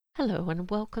Hello and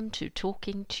welcome to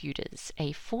Talking Tudors,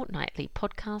 a fortnightly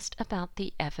podcast about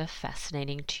the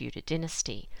ever-fascinating Tudor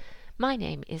dynasty. My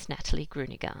name is Natalie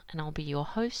Gruniger and I'll be your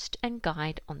host and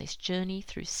guide on this journey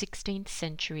through 16th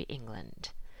century England.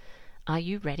 Are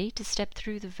you ready to step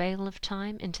through the veil of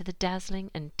time into the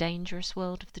dazzling and dangerous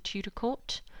world of the Tudor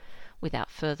court? Without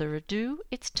further ado,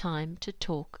 it's time to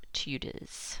talk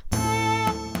Tudors.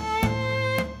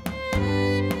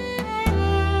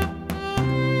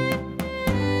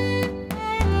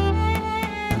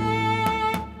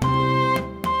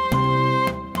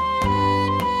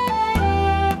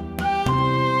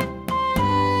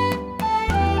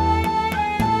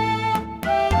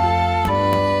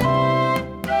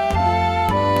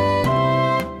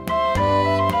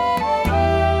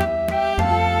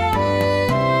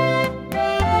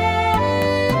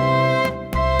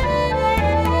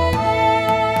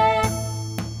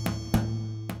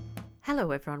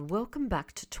 Hello everyone, welcome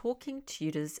back to Talking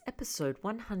Tudors episode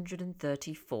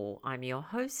 134. I'm your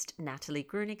host, Natalie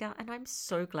Gruniger, and I'm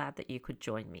so glad that you could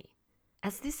join me.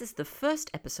 As this is the first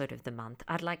episode of the month,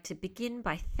 I'd like to begin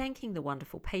by thanking the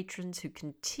wonderful patrons who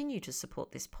continue to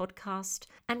support this podcast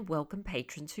and welcome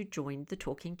patrons who joined the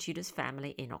Talking Tudors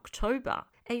family in October.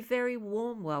 A very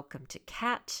warm welcome to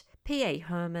Kat, P.A.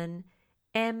 Herman,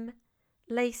 M,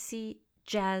 Lacey,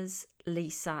 Jazz,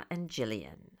 Lisa and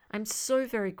Gillian. I'm so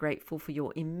very grateful for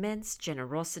your immense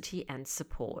generosity and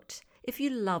support. If you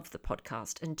love the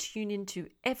podcast and tune into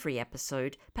every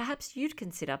episode, perhaps you'd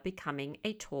consider becoming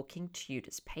a Talking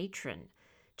Tudors patron.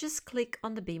 Just click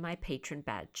on the Be My Patron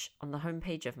badge on the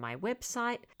homepage of my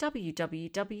website,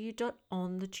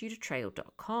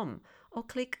 www.onthetudortrail.com, or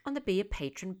click on the Be a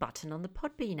Patron button on the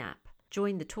Podbean app.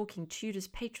 Join the Talking Tudors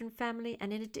patron family,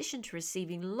 and in addition to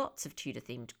receiving lots of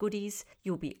Tudor-themed goodies,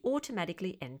 you'll be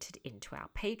automatically entered into our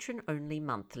patron-only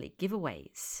monthly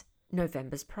giveaways.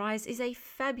 November's prize is a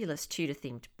fabulous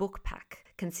Tudor-themed book pack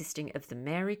consisting of the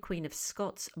Mary Queen of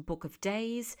Scots Book of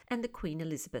Days and the Queen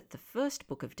Elizabeth I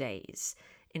Book of Days.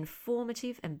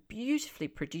 Informative and beautifully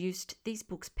produced, these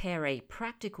books pair a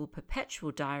practical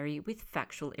perpetual diary with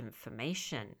factual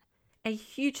information. A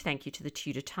huge thank you to the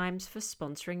Tudor Times for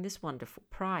sponsoring this wonderful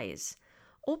prize.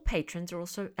 All patrons are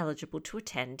also eligible to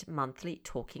attend monthly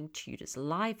Talking Tudors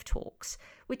live talks,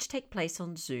 which take place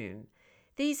on Zoom.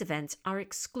 These events are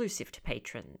exclusive to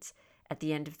patrons. At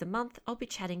the end of the month, I'll be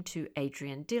chatting to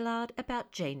Adrienne Dillard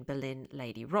about Jane Boleyn,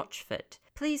 Lady Rochford.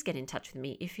 Please get in touch with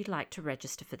me if you'd like to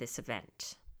register for this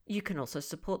event. You can also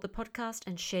support the podcast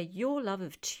and share your love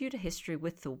of Tudor history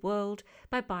with the world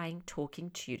by buying Talking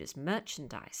Tudors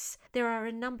merchandise. There are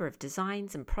a number of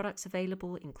designs and products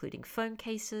available, including phone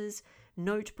cases,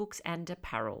 notebooks and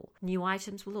apparel. New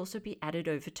items will also be added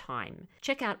over time.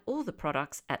 Check out all the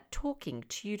products at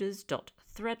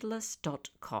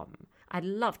talkingtudors.threadless.com. I'd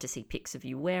love to see pics of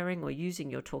you wearing or using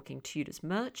your Talking Tudors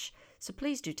merch, so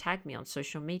please do tag me on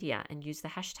social media and use the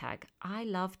hashtag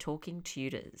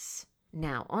 #ILoveTalkingTudors.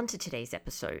 Now, on to today's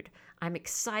episode. I'm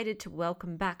excited to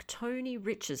welcome back Tony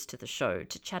Riches to the show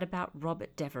to chat about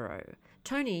Robert Devereux.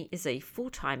 Tony is a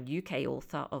full-time UK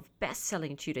author of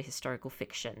best-selling Tudor historical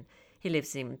fiction. He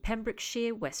lives in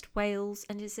Pembrokeshire, West Wales,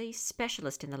 and is a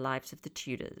specialist in the lives of the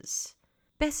Tudors.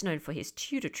 Best known for his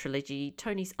Tudor trilogy,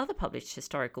 Tony's other published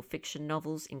historical fiction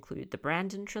novels include the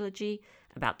Brandon trilogy,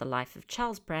 about the life of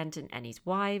Charles Brandon and his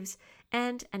wives,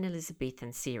 and an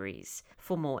Elizabethan series.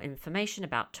 For more information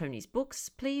about Tony's books,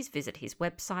 please visit his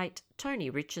website,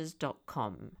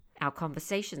 tonyriches.com. Our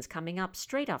conversation's coming up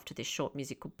straight after this short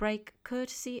musical break,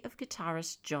 courtesy of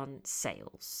guitarist John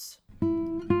Sayles.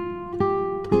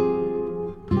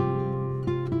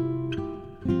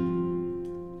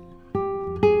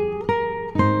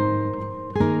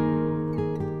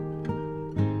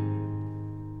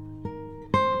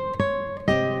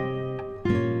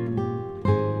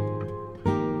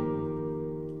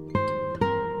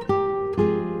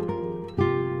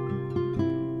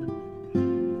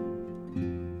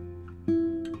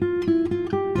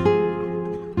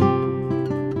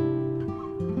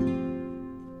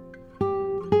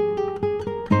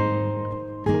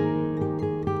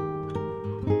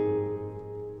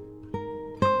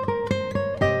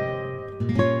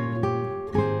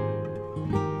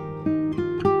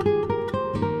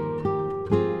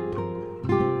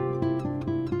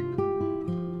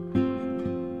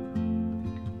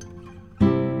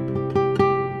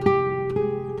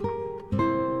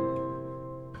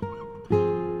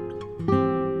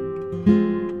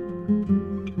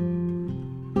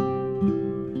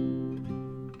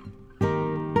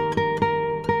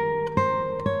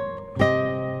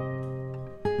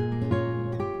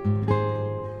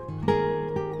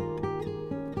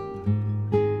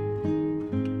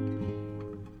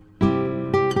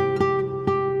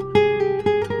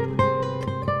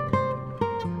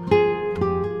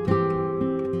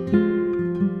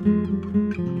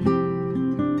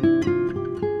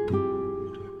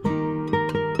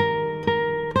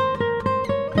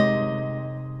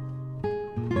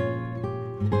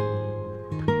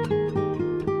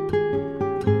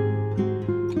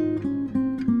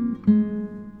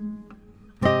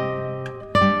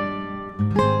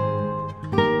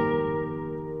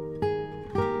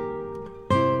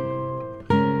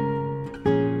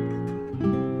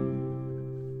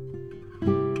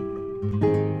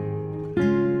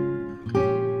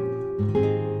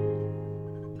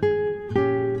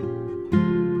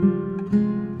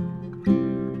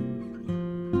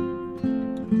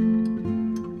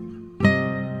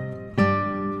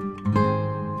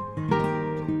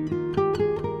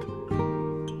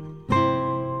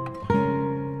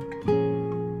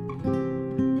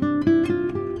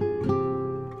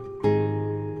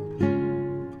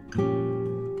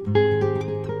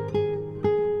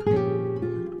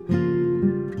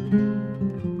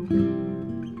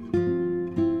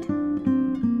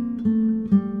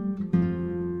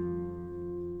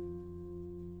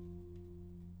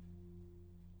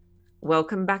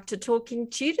 Welcome back to Talking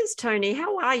Tudors, Tony.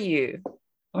 How are you?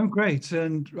 I'm great,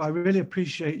 and I really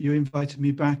appreciate you inviting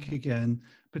me back again,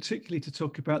 particularly to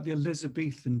talk about the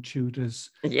Elizabethan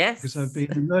Tudors, because I've Yes,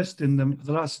 been immersed in them for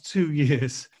the last 2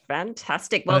 years.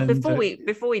 fantastic. Well, And before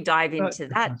we dive that's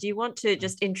into that, do fantastic. you want to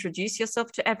just introduce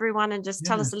yourself to everyone and just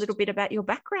tell us a little Yes, bit about your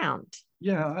background?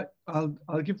 yeah,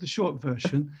 I'll give the short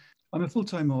version. I'm a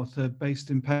full-time author based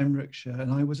in Pembrokeshire,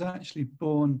 and I was actually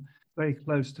born very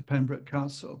close to Pembroke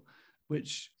Castle,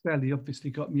 which fairly obviously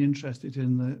got me interested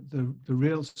in the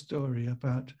real story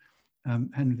about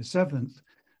Henry VII.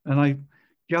 And I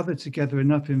gathered together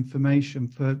enough information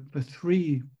for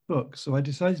 3 books. So I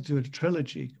decided to do a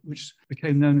trilogy, which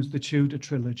became known as the Tudor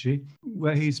trilogy,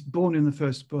 where he's born in the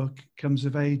first book, comes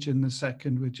of age in the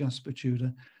second with Jasper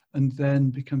Tudor, and then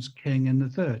becomes king in the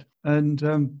third. And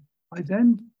I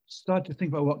then started to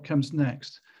think about what comes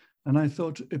next. And I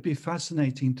thought it'd be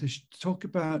fascinating to talk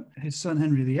about his son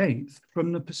Henry VIII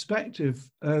from the perspective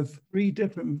of 3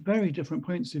 very different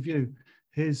points of view.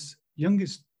 His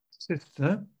youngest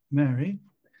sister, Mary,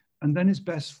 and then his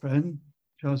best friend,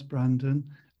 Charles Brandon,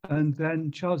 and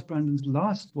then Charles Brandon's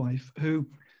last wife, who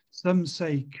some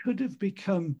say could have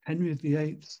become Henry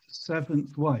VIII's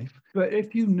 7th wife. But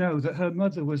if you know that her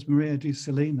mother was Maria de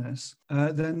Salinas,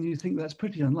 then you think that's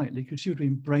pretty unlikely because she would have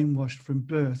been brainwashed from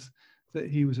birth that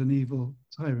he was an evil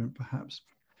tyrant, perhaps.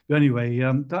 But anyway,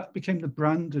 that became the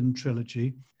Brandon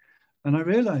trilogy. And I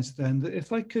realized then that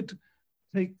if I could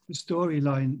take the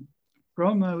storyline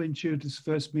from Owen Tudor's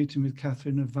first meeting with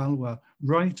Catherine of Valois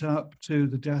right up to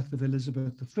the death of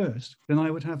Elizabeth I, then I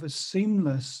would have a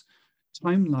seamless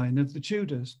timeline of the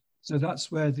Tudors. So that's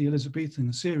where the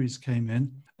Elizabethan series came in.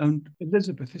 And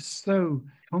Elizabeth is so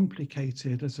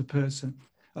complicated as a person.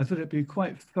 I thought it'd be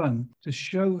quite fun to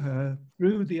show her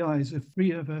through the eyes of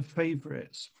 3 of her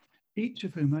favorites, each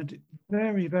of whom had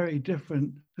very, very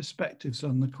different perspectives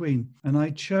on the Queen. And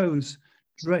I chose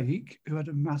Drake, who had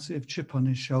a massive chip on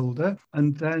his shoulder,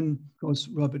 and then, of course,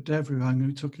 Robert Devereux, I'm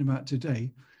going to be talking about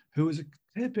today, who was a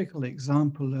typical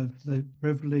example of the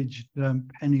privileged,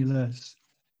 penniless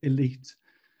elite.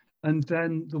 And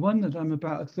then the one that I'm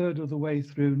about a third of the way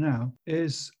through now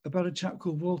is about a chap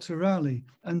called Walter Raleigh.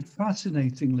 And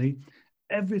fascinatingly,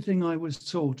 everything I was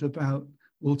taught about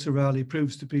Walter Raleigh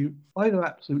proves to be either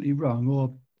absolutely wrong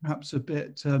or perhaps a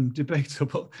bit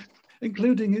debatable,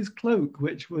 including his cloak,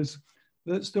 which was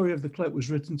the story of the cloak was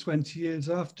written 20 years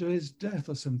after his death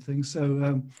or something.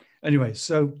 So anyway,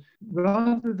 so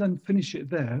rather than finish it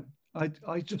there,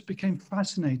 I just became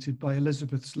fascinated by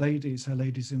Elizabeth's ladies, her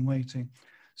ladies in waiting.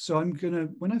 So I'm going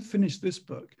to, when I finish this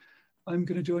book, I'm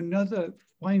going to do another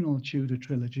final Tudor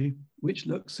trilogy, which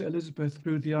looks at Elizabeth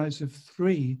through the eyes of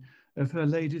 3 of her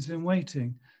ladies in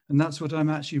waiting. And that's what I'm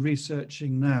actually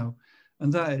researching now.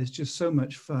 And that is just so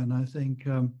much fun. I think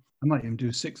I might even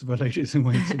do 6 of her ladies in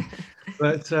waiting.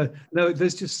 But no,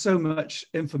 there's just so much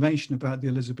information about the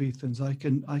Elizabethans. I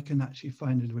can actually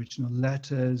find the original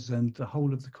letters and the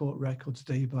whole of the court records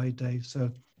day by day.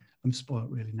 So I'm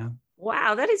spoiled really now.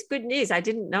 Wow, that is good news. I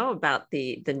didn't know about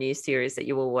the new series that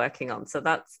you were working on. So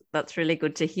that's really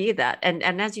good to hear that.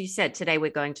 And as you said, today we're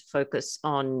going to focus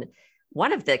on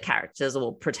one of the characters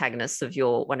or protagonists of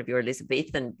one of your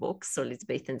Elizabethan books or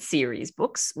Elizabethan series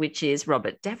books, which is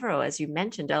Robert Devereux, as you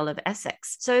mentioned, Earl of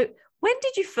Essex. So when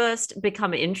did you first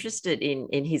become interested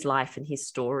in his life and his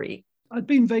story? I'd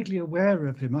been vaguely aware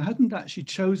of him. I hadn't actually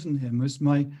chosen him as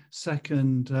my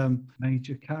second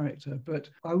major character, but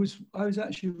I was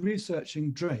actually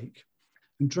researching Drake,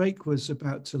 and Drake was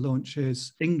about to launch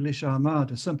his English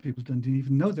Armada. Some people didn't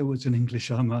even know there was an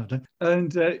English Armada,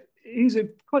 and he's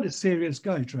quite a serious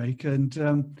guy, Drake,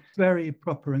 and very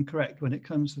proper and correct when it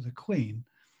comes to the Queen.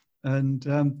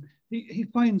 And he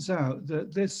finds out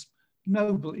that this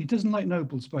noble, he doesn't like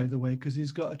nobles, by the way, because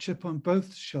he's got a chip on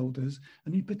both shoulders,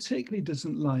 and he particularly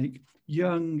doesn't like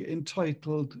young,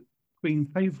 entitled Queen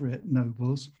favourite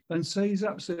nobles. And so he's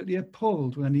absolutely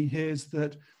appalled when he hears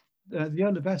that the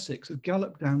Earl of Essex had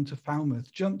galloped down to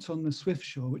Falmouth, jumped on the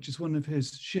Swiftsure, which is one of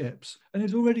his ships, and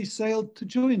has already sailed to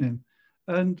join him.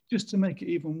 And just to make it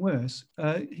even worse,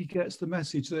 he gets the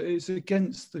message that it's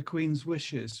against the Queen's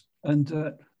wishes. And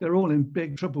they're all in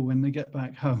big trouble when they get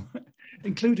back home,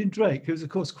 including Drake, who's, of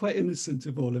course, quite innocent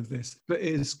of all of this, but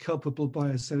is culpable by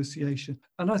association.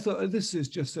 And I thought, oh, this is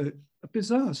just a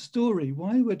bizarre story.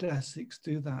 Why would Essex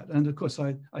do that? And of course,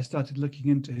 I started looking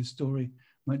into his story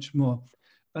much more.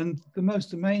 And the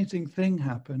most amazing thing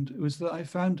happened was that I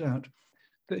found out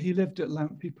that he lived at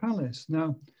Lampy Palace.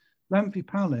 Now, Lampy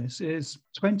Palace is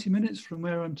 20 minutes from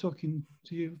where I'm talking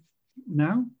to you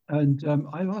now. And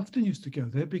I often used to go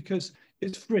there because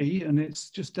it's free and it's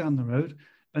just down the road.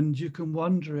 and you can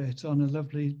wander it on a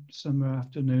lovely summer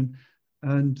afternoon.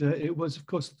 And it was, of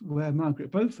course, where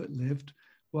Margaret Beaufort lived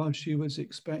while she was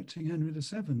expecting Henry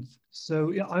VII.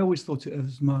 So yeah, I always thought it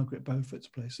was Margaret Beaufort's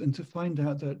place. And to find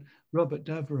out that Robert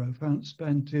Devereux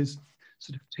spent his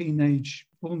sort of teenage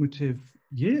formative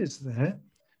years there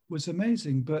was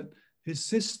amazing. But his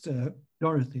sister,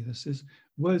 Dorothy, this is,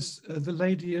 was the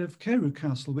Lady of Carew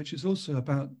Castle, which is also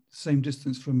about the same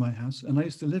distance from my house. And I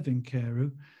used to live in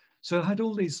Carew. So I had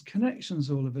all these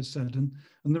connections all of a sudden.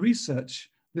 And the research,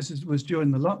 was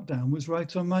during the lockdown, was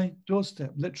right on my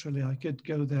doorstep. Literally, I could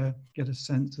go there, get a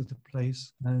sense of the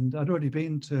place. And I'd already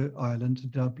been to Ireland, to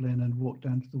Dublin, and walked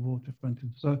down to the waterfront.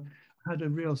 And so I had a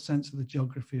real sense of the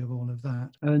geography of all of that.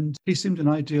 And he seemed an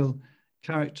ideal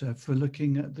character for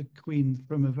looking at the Queen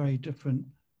from a very different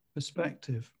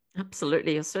perspective.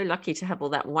 Absolutely. You're so lucky to have all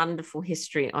that wonderful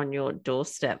history on your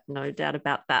doorstep. No doubt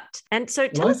about that. And so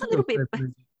tell us a little bit.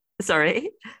 Sorry.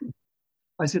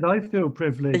 I said, I feel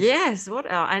privileged. Yes.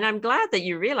 And I'm glad that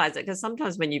you realize it, because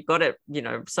sometimes when you've got it,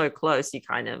 so close, you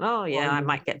kind of, I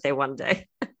might get there one day.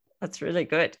 That's really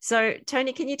good. So,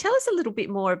 Tony, can you tell us a little bit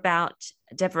more about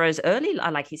Devereux's early,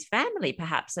 like his family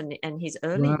perhaps, and his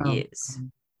early years?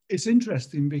 It's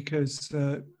interesting because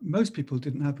most people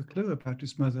didn't have a clue about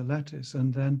his mother, Lettice.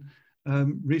 And then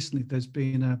recently there's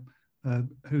been a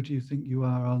Who Do You Think You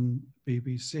Are on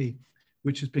BBC,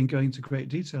 which has been going into great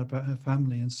detail about her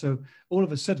family. And so all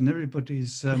of a sudden,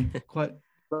 everybody's quite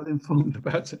well informed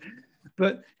about it.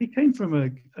 But he came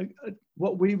from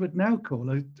what we would now call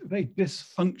a very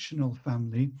dysfunctional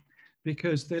family,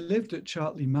 because they lived at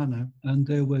Chartley Manor, and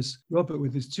there was Robert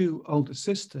with his two older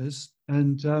sisters,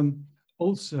 and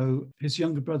also his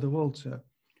younger brother, Walter.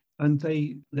 And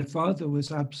their father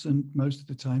was absent most of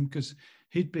the time because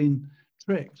he'd been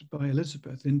tricked by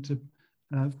Elizabeth into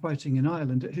fighting in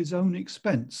Ireland at his own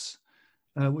expense,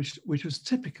 which was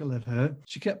typical of her.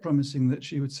 She kept promising that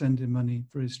she would send him money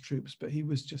for his troops, but he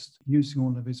was just using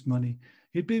all of his money.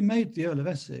 He'd been made the Earl of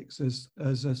Essex as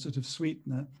a sort of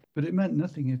sweetener, but it meant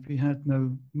nothing if he had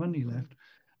no money left.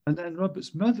 And then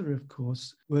Robert's mother, of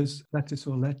course, was Lettice,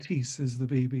 or Lettice, as the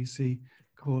BBC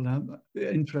call her.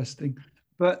 Interesting.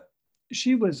 But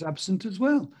she was absent as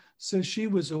well. So she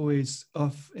was always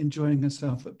off enjoying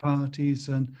herself at parties,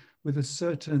 and with a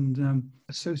certain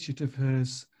associate of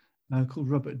hers called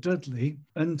Robert Dudley.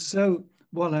 And so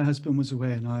while her husband was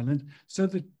away in Ireland, so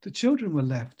the children were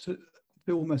left to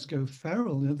almost go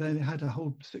feral. They had a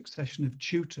whole succession of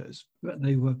tutors, but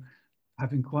they were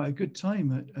having quite a good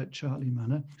time at Chartley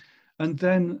Manor. And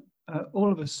then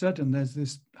all of a sudden there's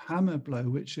this hammer blow,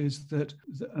 which is that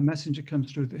a messenger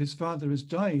comes through that his father has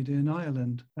died in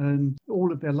Ireland, and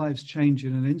all of their lives change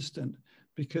in an instant,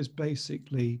 because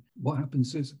basically what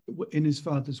happens is, in his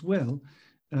father's will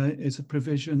is a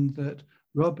provision that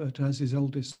Robert, as his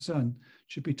oldest son,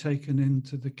 should be taken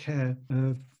into the care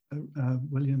of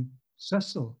William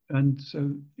Cecil. And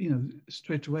so,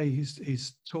 straight away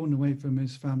he's torn away from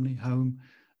his family home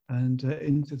and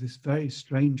into this very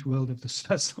strange world of the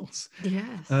Cecils.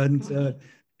 Yes. And,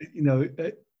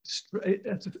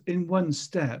 in one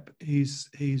step,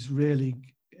 he's really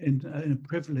in a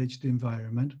privileged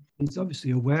environment. He's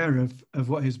obviously aware of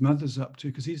what his mother's up to,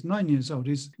 because he's 9 years old.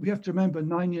 We have to remember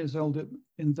 9 years old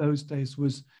in those days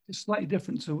was slightly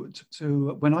different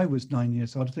to when I was 9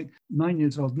 years old. I think 9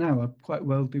 years old now are quite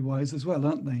worldly wise as well,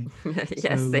 aren't they?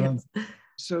 Yes.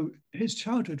 So his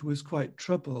childhood was quite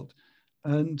troubled.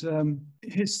 And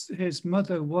his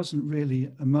mother wasn't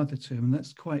really a mother to him, and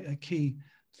that's quite a key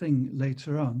thing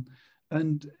later on.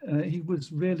 And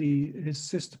his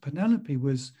sister Penelope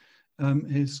was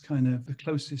his kind of the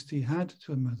closest he had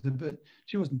to a mother, but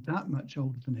she wasn't that much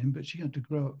older than him, but she had to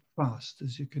grow up fast,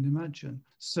 as you can imagine.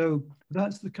 So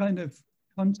that's the kind of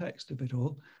context of it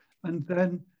all. And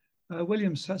then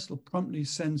William Cecil promptly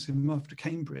sends him off to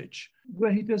Cambridge,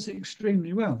 where he does it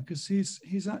extremely well, because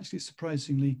he's actually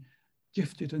surprisingly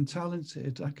gifted and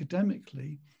talented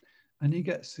academically, and he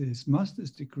gets his master's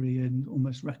degree in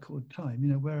almost record time,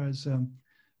 whereas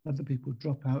other people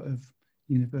drop out of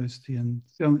university and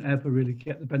don't ever really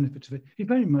get the benefit of it. He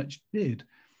very much did.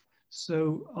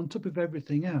 So on top of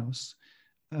everything else,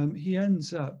 he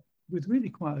ends up with really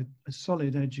quite a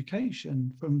solid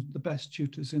education from the best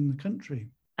tutors in the country.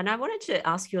 And I wanted to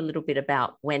ask you a little bit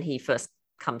about when he first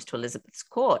comes to Elizabeth's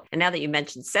court. And now that you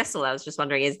mentioned Cecil, I was just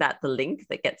wondering, is that the link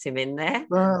that gets him in there?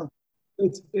 Well,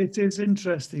 it is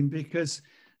interesting because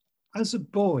as a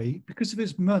boy, because of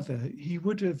his mother, he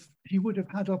would have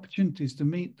had opportunities to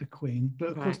meet the Queen, but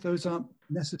of course those aren't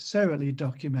necessarily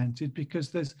documented,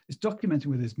 because it's documented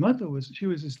with his mother. She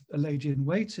was a lady in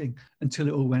waiting until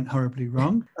it all went horribly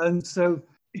wrong. And so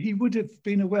he would have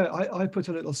been aware. I put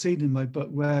a little scene in my book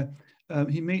where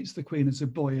he meets the Queen as a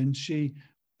boy, and she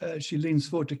leans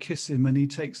forward to kiss him, and he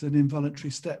takes an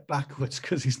involuntary step backwards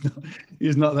because he's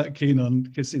not that keen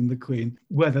on kissing the Queen.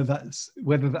 Whether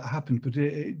that happened, but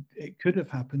it could have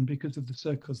happened because of the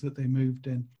circles that they moved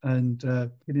in, and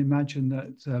you can imagine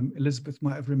that Elizabeth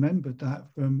might have remembered that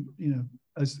from,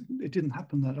 as it didn't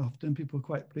happen that often. People were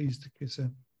quite pleased to kiss her.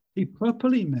 He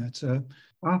properly met her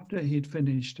after he'd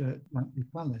finished at Langley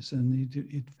Palace, and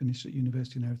he'd finished at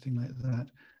university and everything like that.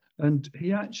 And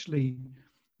he actually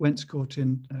went to court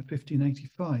in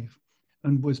 1585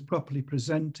 and was properly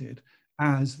presented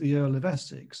as the Earl of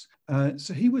Essex.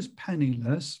 So he was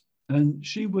penniless, and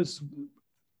she was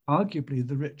arguably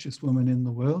the richest woman in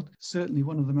the world, certainly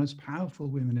one of the most powerful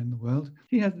women in the world.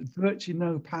 He had virtually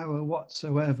no power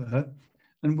whatsoever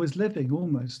and was living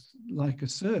almost like a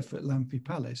serf at Langley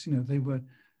Palace. They were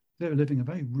living a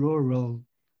very rural,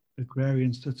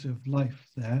 agrarian sort of life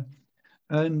there.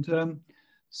 And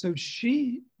so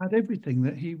she had everything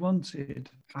that he wanted,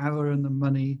 power and the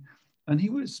money. And he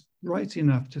was right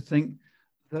enough to think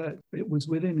that it was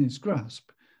within his grasp.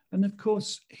 And of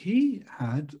course, he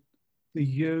had the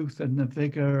youth and the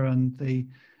vigor, and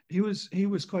he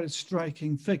was quite a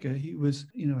striking figure. He was,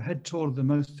 head taller than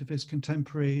most of his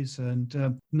contemporaries,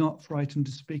 and not frightened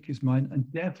to speak his mind, and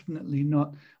definitely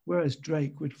not, whereas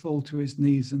Drake would fall to his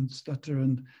knees and stutter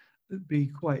and be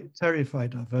quite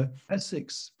terrified of her.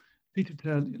 Essex treated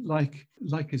her like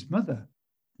his mother,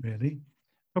 really,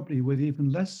 probably with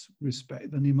even less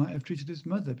respect than he might have treated his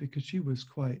mother, because she was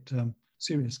quite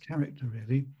serious character,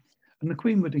 really. And the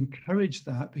Queen would encourage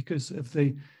that because of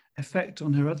the effect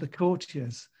on her other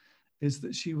courtiers, is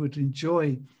that she would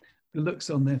enjoy the looks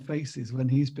on their faces when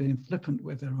he's being flippant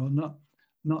with her, or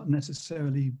not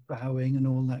necessarily bowing and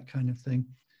all that kind of thing.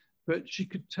 But she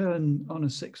could turn on a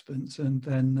sixpence and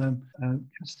then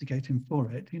castigate him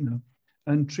for it,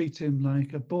 and treat him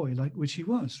like a boy, which he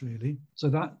was, really. So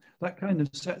that kind of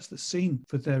sets the scene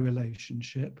for their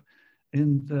relationship,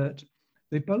 in that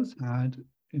they both had,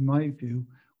 in my view,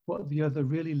 what the other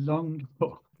really longed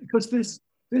for. Because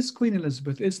this Queen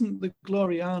Elizabeth isn't the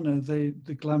Gloriana,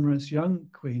 the glamorous young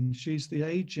queen. She's the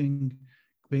aging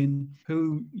queen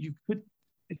who you could,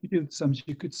 if you do the sums,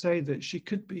 you could say that she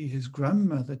could be his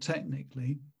grandmother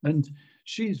technically. And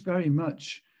she's very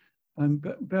much,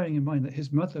 bearing in mind that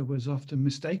his mother was often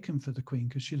mistaken for the Queen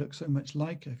because she looked so much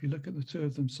like her. If you look at the two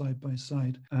of them side by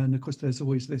side, and of course there's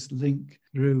always this link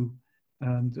through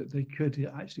that they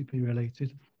could actually be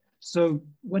related. So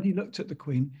when he looked at the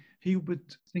Queen, he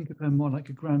would think of her more like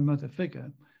a grandmother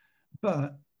figure,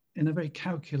 but in a very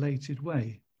calculated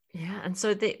way. Yeah, and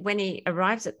so when he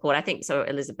arrives at court, I think so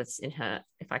Elizabeth's in her,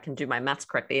 if I can do my maths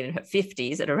correctly, in her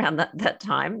 50s at around that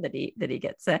time that he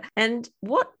gets there. And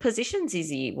what positions is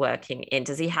he working in?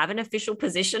 Does he have an official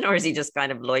position, or is he just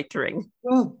kind of loitering?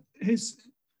 Well,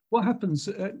 what happens,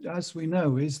 as we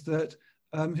know, is that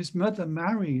his mother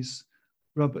marries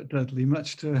Robert Dudley,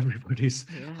 much to everybody's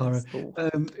horror. Cool.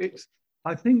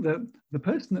 I think that the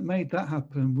person that made that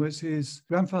happen was his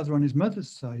grandfather on his mother's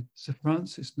side, Sir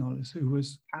Francis Knollys, who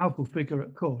was a powerful figure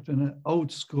at court and an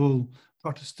old school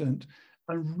Protestant,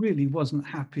 and really wasn't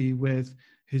happy with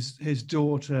his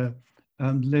daughter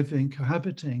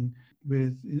cohabiting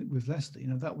with Leicester.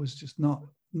 That was just not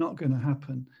going to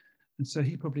happen. And so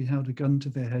he probably held a gun to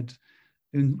their head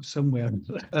in somewhere.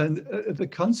 And the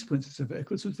consequences of it, of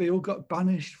course, was they all got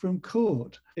banished from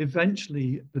court.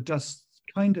 Eventually, the dust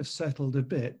kind of settled a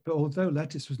bit, but although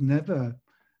Lettice was never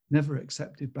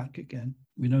accepted back again,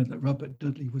 we know that Robert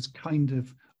Dudley was kind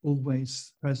of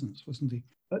always present, wasn't he?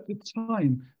 At the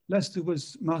time, Leicester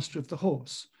was master of the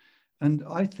horse, and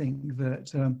I think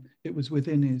that it was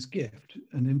within his gift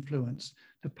and influence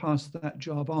to pass that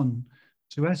job on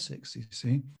to Essex, you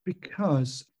see,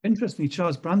 because interestingly,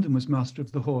 Charles Brandon was master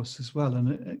of the horse as well,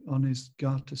 and on his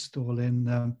garter stall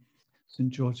in St.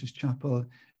 George's Chapel,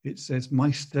 it says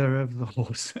Meister of the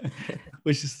Horse,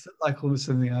 which is like almost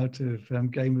something out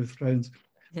of Game of Thrones.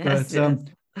 Yes,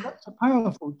 but that's a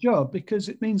powerful job, because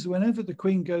it means whenever the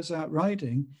Queen goes out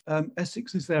riding,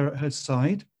 Essex is there at her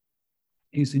side.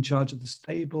 He's in charge of the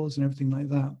stables and everything like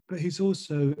that. But he's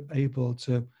also able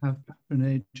to have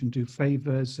patronage and do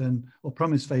favours or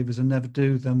promise favours and never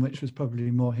do them, which was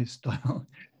probably more his style.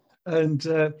 And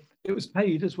it was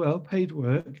paid as well, paid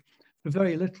work for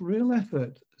very little real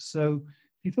effort. So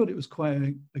he thought it was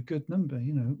quite a good number,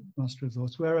 Master of the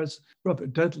Horse. Whereas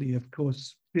Robert Dudley, of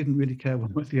course, didn't really care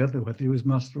one way or the other, whether he was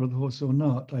Master of the Horse or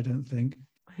not, I don't think.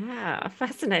 Yeah,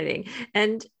 fascinating.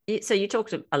 And so you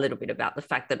talked a little bit about the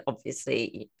fact that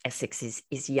obviously Essex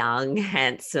is young,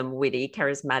 handsome, witty,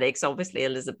 charismatic. So obviously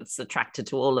Elizabeth's attracted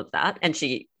to all of that, and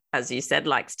she, as you said,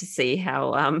 likes to see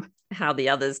how the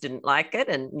others didn't like it,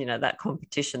 and that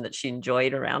competition that she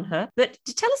enjoyed around her. But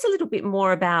to tell us a little bit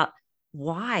more about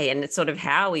why and sort of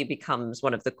how he becomes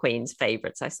one of the Queen's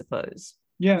favourites, I suppose.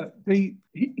 Yeah,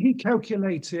 he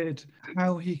calculated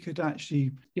how he could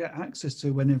actually get access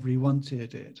to whenever he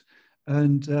wanted it.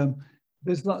 And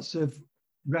there's lots of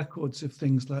records of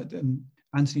things like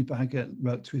Anthony Bagot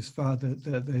wrote to his father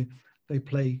that they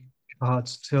play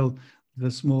cards till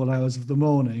the small hours of the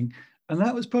morning. And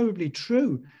that was probably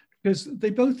true because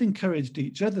they both encouraged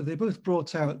each other. They both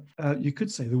brought out, you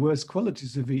could say, the worst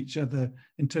qualities of each other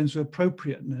in terms of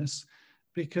appropriateness,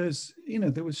 because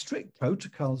there were strict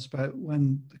protocols about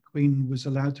when the Queen was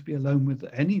allowed to be alone with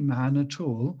any man at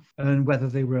all, and whether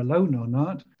they were alone or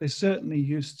not. They certainly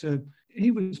used to.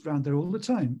 He was around there all the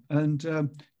time,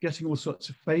 and getting all sorts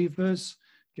of favors,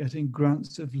 getting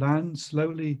grants of land,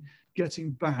 slowly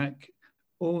getting back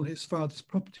all his father's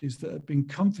properties that had been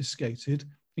confiscated,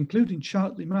 including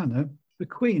Chartley Manor. The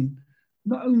Queen,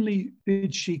 not only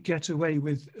did she get away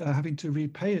with having to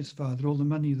repay his father all the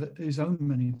money, his own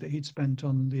money that he'd spent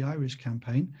on the Irish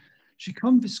campaign, she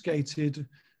confiscated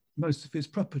most of his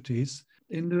properties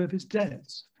in lieu of his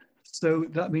debts. So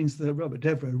that means that Robert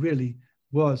Devereux really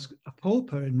was a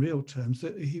pauper in real terms,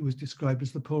 that he was described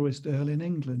as the poorest earl in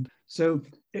England. So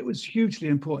it was hugely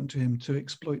important to him to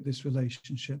exploit this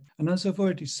relationship. And as I've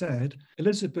already said,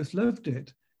 Elizabeth loved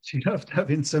it. She loved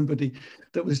having somebody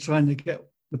that was trying to get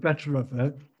the better of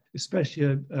her,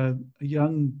 especially a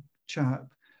young chap.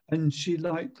 And she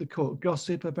liked the court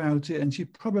gossip about it, and she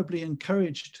probably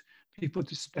encouraged people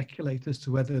to speculate as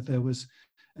to whether there was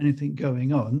anything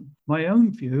going on. My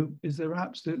own view is there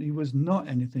absolutely was not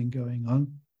anything going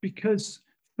on, because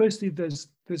firstly, there's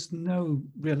no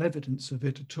real evidence of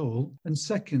it at all. And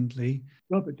secondly,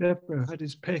 Robert Devereux had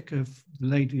his pick of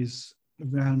ladies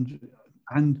around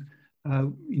and,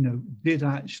 did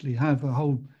actually have a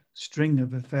whole string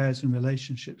of affairs and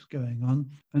relationships going on.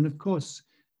 And of course,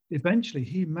 eventually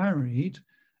he married,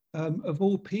 of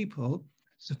all people,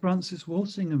 Sir Francis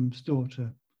Walsingham's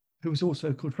daughter, who was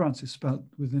also called Frances, spelt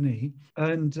with an E.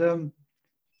 And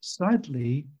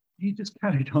sadly, he just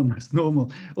carried on as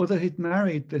normal. Although he'd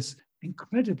married this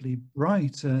incredibly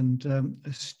bright and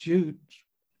astute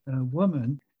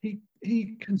woman,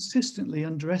 he consistently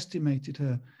underestimated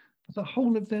her for the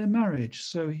whole of their marriage.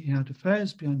 So he had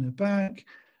affairs behind her back,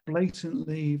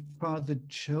 blatantly fathered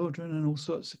children and all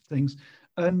sorts of things.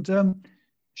 And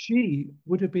she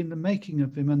would have been the making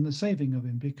of him and the saving of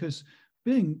him, because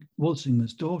being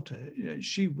Walsingham's daughter,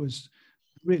 she was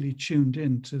really tuned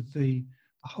in to the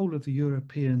whole of the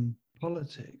European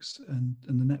politics and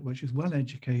the network. She was well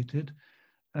educated.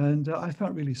 And I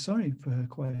felt really sorry for her,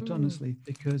 quite honestly,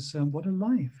 because what a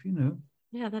life,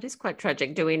 Yeah, that is quite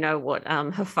tragic. Do we know what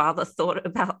her father thought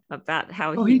about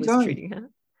how Oh, he was died. treating her?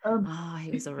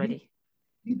 He was already.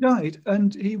 He died,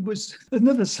 and he was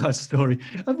another sad story.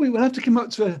 We will have to come up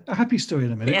to a happy story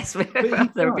in a minute. Yes,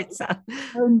 they're a bit sad.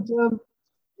 And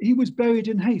he was buried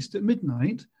in haste at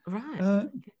midnight. Right.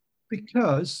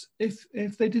 Because if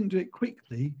they didn't do it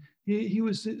quickly, he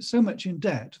was so much in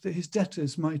debt that his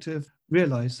debtors might have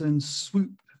realized and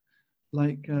swooped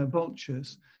like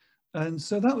vultures. And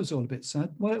so that was all a bit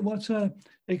sad. What a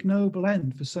ignoble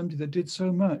end for somebody that did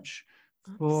so much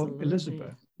for Absolutely.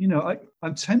 Elizabeth.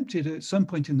 I'm tempted at some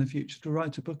point in the future to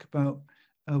write a book about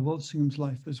Walsingham's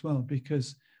life as well,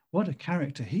 because what a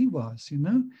character he was,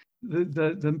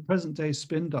 The present day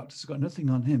spin doctors got nothing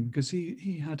on him, because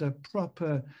he had a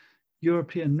proper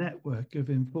European network of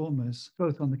informers,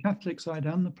 both on the Catholic side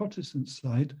and the Protestant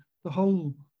side, the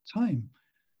whole time.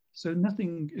 So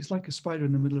nothing is like a spider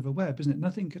in the middle of a web, isn't it?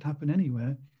 Nothing could happen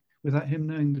anywhere without him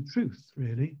knowing the truth,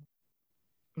 really.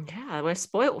 Yeah, we're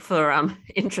spoilt for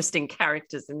interesting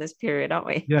characters in this period, aren't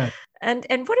we? Yeah. And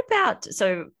what about,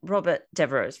 so Robert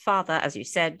Devereux's father, as you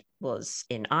said, was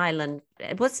in Ireland.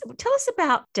 Tell us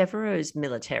about Devereux's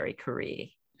military career.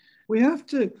 We have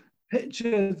to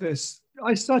picture this.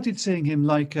 I started seeing him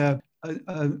like an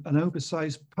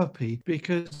oversized puppy,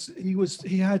 because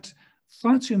he had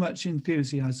far too much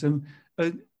enthusiasm,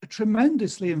 a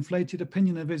tremendously inflated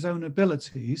opinion of his own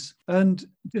abilities, and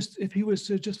just if he was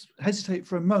to just hesitate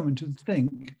for a moment and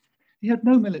think, he had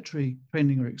no military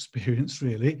training or experience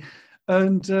really,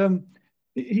 and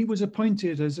he was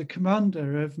appointed as a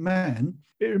commander of men.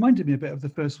 It reminded me a bit of the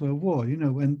First World War,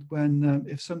 when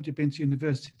if somebody had been to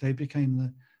university, they became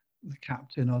the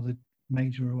captain or the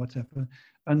major or whatever,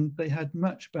 and they had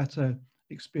much better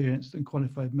experienced and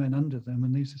qualified men under them,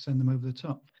 and they used to send them over the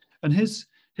top. And his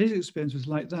experience was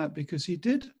like that because he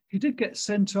did get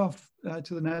sent off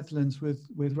to the Netherlands with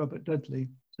Robert Dudley.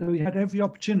 So he had every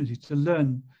opportunity to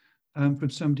learn from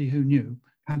somebody who knew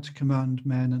how to command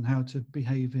men and how to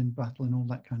behave in battle and all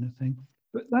that kind of thing.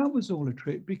 But that was all a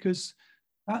trick because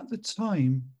at the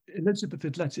time, Elizabeth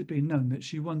had let it be known that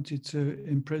she wanted to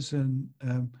imprison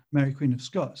Mary Queen of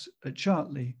Scots at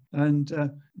Chartley.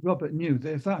 And Robert knew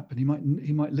that if that happened,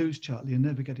 he might lose Chartley and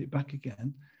never get it back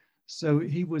again. So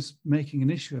he was making an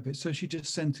issue of it. So she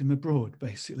just sent him abroad,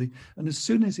 basically. And as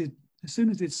soon as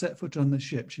he'd set foot on the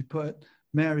ship, she put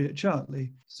Mary at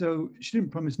Chartley. So she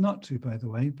didn't promise not to, by the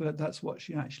way, but that's what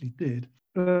she actually did.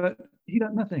 But he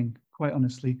got nothing, quite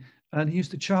honestly. And he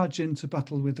used to charge into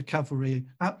battle with the cavalry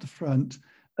at the front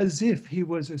as if he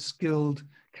was a skilled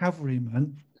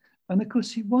cavalryman. And of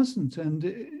course he wasn't.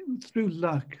 And through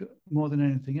luck, more than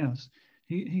anything else,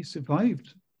 he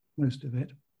survived most of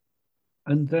it.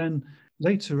 And then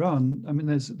later on, I mean,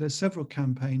 there's several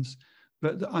campaigns,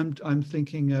 but I'm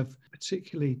thinking of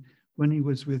particularly when he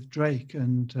was with Drake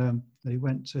and they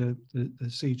went to the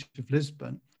siege of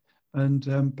Lisbon,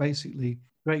 and basically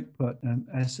Drake put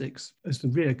Essex as the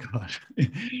rear guard.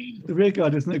 The rear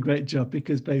guard isn't a great job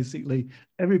because basically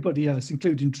everybody else,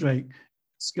 including Drake,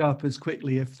 scarpers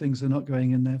quickly if things are not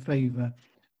going in their favour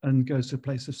and goes to a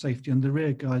place of safety, and the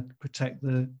rear guard protect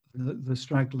the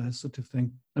stragglers, sort of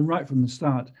thing. And right from the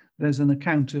start, there's an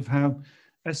account of how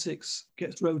Essex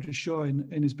gets rowed ashore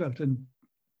in his boat and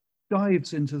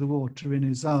dives into the water in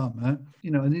his armour,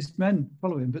 and his men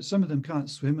follow him, but some of them can't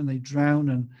swim and they drown,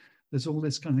 and there's all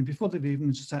this kind of thing before they've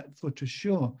even set foot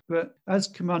ashore. But as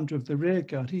commander of the rear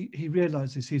guard, he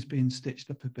realises he's been stitched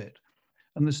up a bit.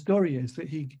 And the story is that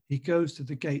he goes to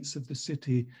the gates of the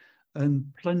city and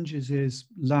plunges his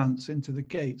lance into the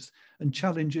gates and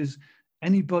challenges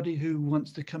anybody who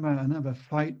wants to come out and have a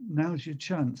fight. Now's your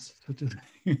chance. Sort of.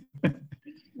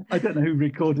 I don't know who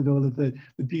recorded all of the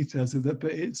details of that,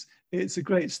 but it's a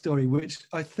great story, which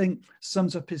I think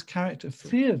sums up his character.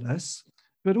 Fearless,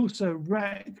 but also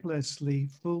recklessly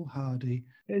foolhardy.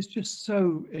 It's just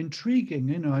so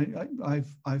intriguing.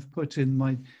 I've put in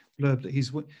my blurb that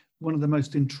he's one of the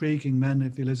most intriguing men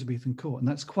of the Elizabethan court, and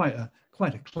that's quite a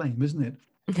claim, isn't it?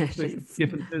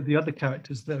 Given the other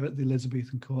characters there at the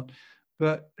Elizabethan court.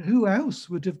 But who else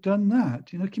would have done that?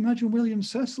 Can you imagine William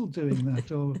Cecil doing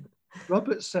that, or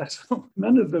Robert Cecil?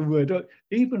 None of them would.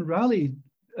 Even Raleigh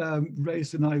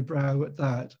raised an eyebrow at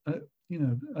that,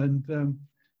 and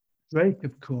Drake,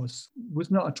 of course, was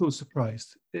not at all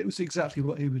surprised. It was exactly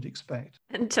what he would expect.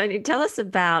 And Tony, tell us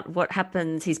about what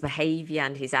happens, his behaviour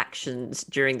and his actions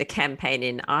during the campaign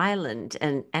in Ireland,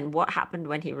 and what happened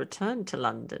when he returned to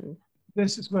London.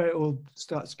 This is where it all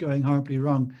starts going horribly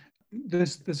wrong.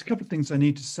 There's a couple of things I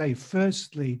need to say.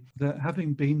 Firstly, that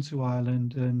having been to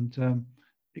Ireland and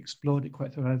explored it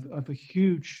quite thoroughly, I have a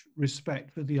huge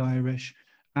respect for the Irish,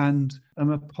 and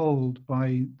I'm appalled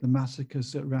by the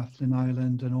massacres at Rathlin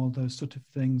Island and all those sort of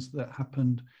things that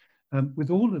happened with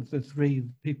all of the three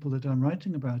people that I'm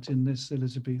writing about in this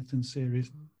Elizabethan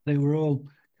series. They were all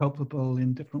culpable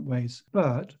in different ways.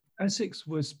 But Essex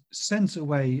was sent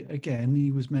away again.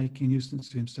 He was making a nuisance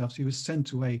to himself. So he was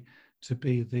sent away to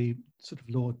be the sort of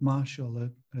Lord Marshal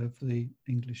of the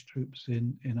English troops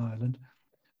in Ireland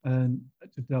and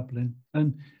to Dublin.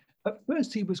 And at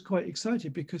first he was quite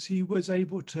excited because he was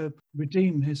able to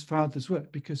redeem his father's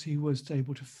work, because he was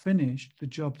able to finish the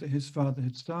job that his father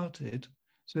had started.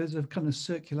 So there's a kind of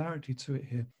circularity to it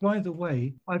here. By the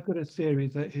way, I've got a theory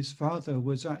that his father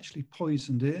was actually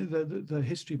poisoned. The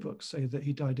history books say that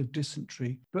he died of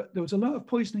dysentery, but there was a lot of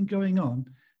poisoning going on.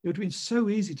 It would have been so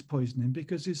easy to poison him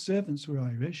because his servants were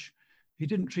Irish. He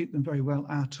didn't treat them very well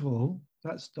at all.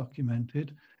 That's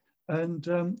documented. And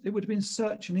it would have been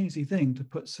such an easy thing to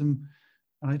put some,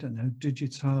 I don't know,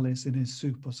 digitalis in his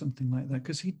soup or something like that,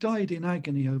 because he died in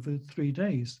agony over 3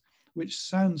 days, which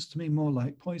sounds to me more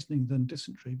like poisoning than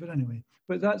dysentery. But anyway,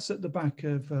 but that's at the back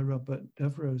of Robert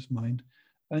Devereux's mind.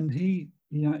 And he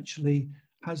actually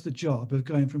has the job of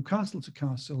going from castle to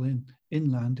castle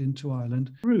inland into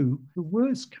Ireland through the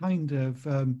worst kind of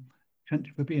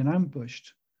country for being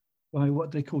ambushed by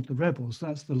what they called the rebels.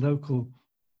 That's the local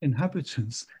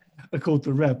inhabitants are called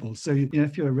the rebels. So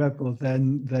if you're a rebel,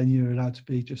 then you're allowed to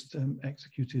be just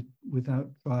executed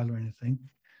without trial or anything.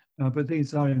 But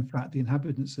these are, in fact, the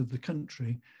inhabitants of the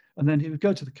country. And then he would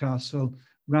go to the castle,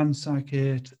 ransack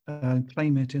it,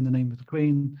 claim it in the name of the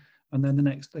Queen. And then the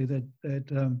next day they'd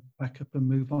back up and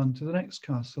move on to the next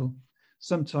castle.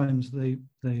 Sometimes the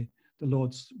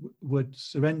lords would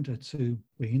surrender to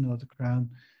Queen or the Crown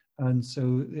And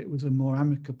so it was a more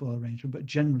amicable arrangement, but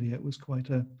generally it was quite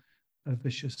a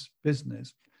vicious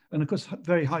business. And of course,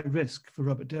 very high risk for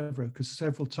Robert Devereux, because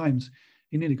several times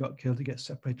he nearly got killed. He gets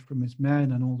separated from his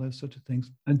men and all those sort of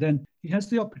things. And then he has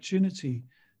the opportunity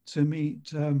to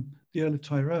meet the Earl of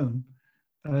Tyrone,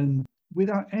 and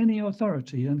without any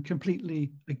authority and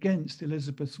completely against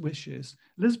Elizabeth's wishes.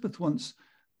 Elizabeth wants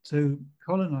to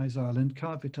colonize Ireland,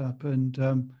 carve it up, and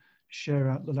share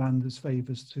out the land as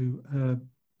favors to her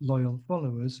loyal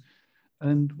followers.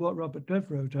 And what Robert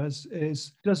Devereux does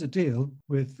is does a deal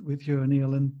with Hugh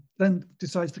O'Neill and then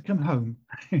decides to come home.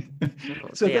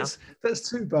 So that's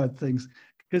two bad things,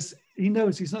 because he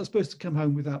knows he's not supposed to come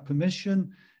home without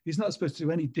permission. He's not supposed to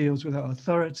do any deals without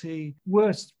authority.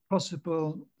 Worst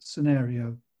possible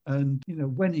scenario. And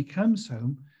when he comes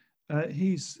home,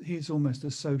 he's almost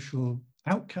a social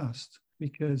outcast,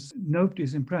 because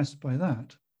nobody's impressed by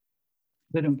that.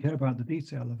 They don't care about the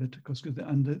detail of it, of course,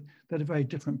 and they had a very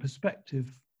different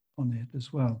perspective on it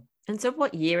as well. And so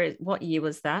what year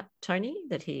was that, Tony,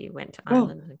 that he went to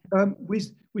Ireland?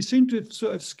 We seem to have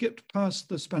sort of skipped past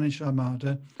the Spanish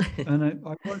Armada. And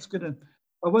I was going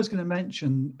to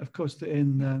mention, of course, that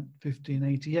in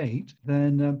 1588,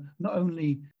 then not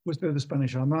only was there the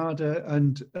Spanish Armada,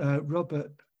 and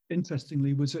Robert,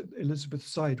 interestingly, was at Elizabeth's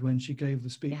side when she gave the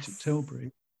speech at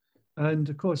Tilbury. And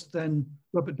of course, then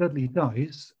Robert Dudley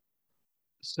dies.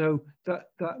 So that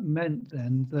meant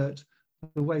then that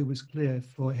the way was clear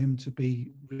for him to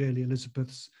be really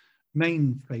Elizabeth's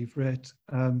main favourite,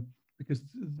 because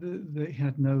he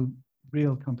had no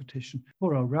real competition.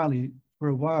 Poor O'Reilly, for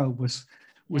a while, was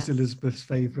Elizabeth's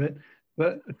favourite.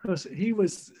 But of course, he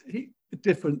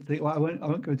different thing. Well, I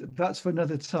won't go into that's for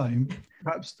another time.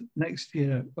 Perhaps next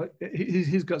year. But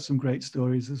he's got some great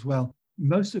stories as well,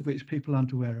 most of which people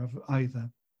aren't aware of either.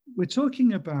 We're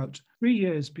talking about 3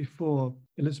 years before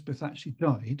Elizabeth actually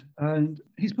died, and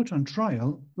he's put on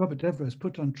trial. Robert Devereux is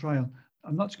put on trial.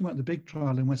 I'm not talking about the big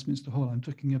trial in Westminster Hall. I'm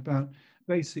talking about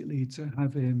basically to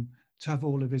have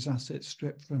all of his assets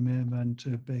stripped from him, and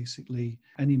to basically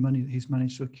any money that he's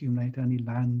managed to accumulate, any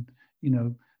land,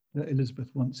 that Elizabeth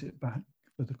wants it back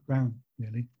for the crown,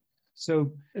 really.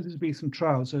 So Elizabethan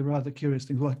trials are rather curious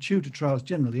things. Well, Tudor trials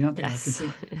generally, aren't they? Yes.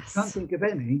 Can't think of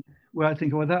any where I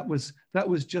think, that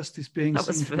was justice being that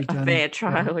was a fair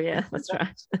trial. Yeah, that's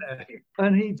right.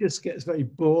 And he just gets very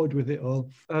bored with it all.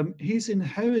 He's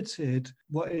inherited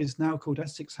what is now called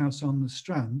Essex House on the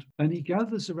Strand, and he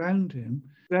gathers around him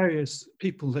various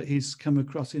people that he's come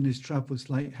across in his travels,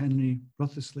 like Henry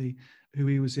Wriothesley, who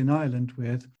he was in Ireland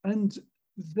with, and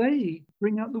they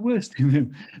bring out the worst in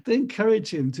him. They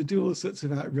encourage him to do all sorts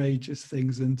of outrageous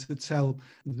things and to tell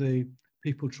the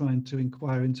people trying to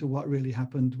inquire into what really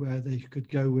happened where they could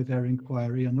go with their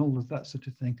inquiry and all of that sort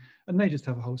of thing. And they just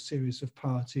have a whole series of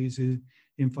parties. He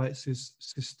invites his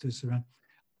sisters around.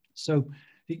 So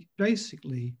he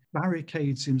basically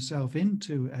barricades himself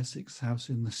into Essex House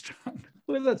in the Strand.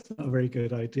 Well, that's not a very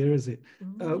good idea, is it?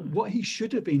 What he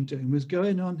should have been doing was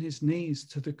going on his knees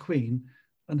to the Queen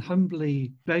and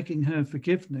humbly begging her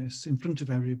forgiveness in front of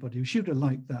everybody. She would have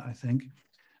liked that, I think.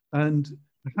 And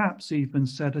perhaps even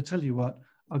said, I tell you what,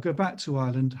 I'll go back to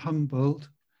Ireland humbled,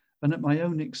 and at my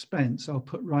own expense, I'll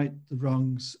put right the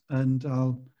wrongs and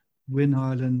I'll win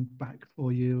Ireland back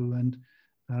for you, and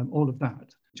all of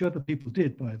that, which other people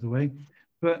did, by the way.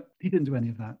 But he didn't do any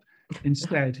of that.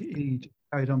 Instead, he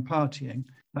carried on partying.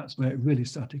 That's where it really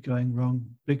started going wrong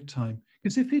big time.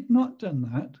 Because if he'd not done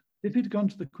that, if he'd gone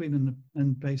to the Queen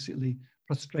and basically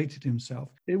prostrated himself,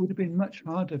 it would have been much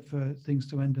harder for things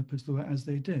to end up as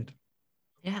they did.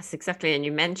 Yes, exactly. And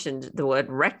you mentioned the word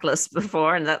reckless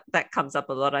before, and that comes up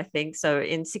a lot, I think. So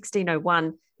in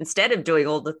 1601, instead of doing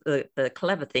all the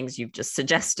clever things you've just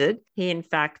suggested, he in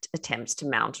fact attempts to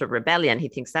mount a rebellion. He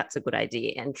thinks that's a good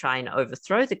idea and try and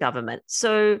overthrow the government.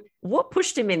 So what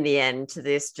pushed him in the end to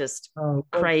this just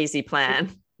crazy plan?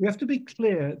 We have to be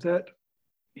clear that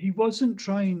he wasn't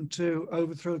trying to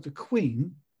overthrow the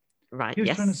Queen. Right. He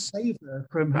was trying to save her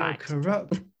from her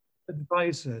corrupt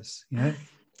advisors.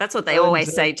 That's what they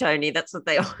always say, Tony. That's what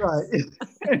they always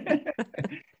right.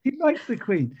 He liked the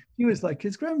Queen. He was like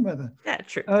his grandmother. Yeah,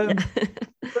 true. But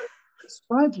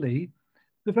sadly,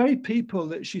 the very people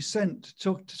that she sent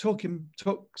to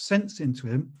talk sense into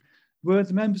him were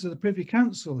the members of the Privy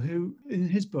Council, who, in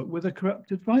his book, were the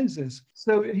corrupt advisors.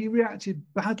 So he reacted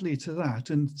badly to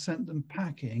that and sent them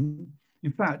packing.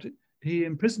 In fact, he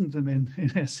imprisoned them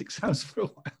in Essex House for a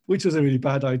while, which was a really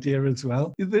bad idea as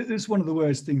well. It's one of the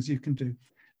worst things you can do.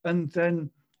 And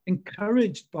then,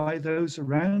 encouraged by those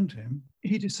around him,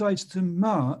 he decides to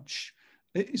march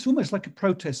it's almost like a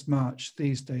protest march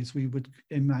these days, we would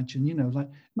imagine, like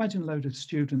imagine a load of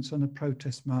students on a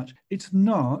protest march. It's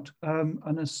not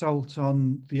an assault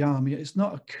on the army. It's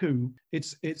not a coup.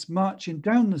 It's marching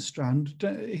down the Strand.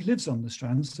 He lives on the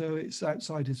Strand, so it's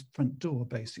outside his front door,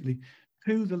 basically,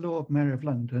 to the Lord Mayor of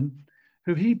London,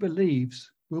 who he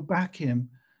believes will back him,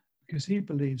 because he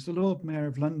believes the Lord Mayor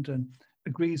of London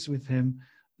agrees with him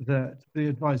that the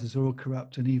advisors are all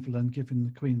corrupt and evil and giving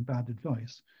the Queen bad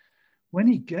advice. When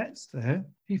he gets there,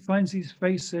 he finds he's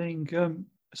facing a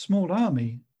small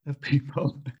army of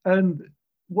people. And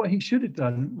what he should have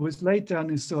done was laid down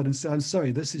his sword and said, I'm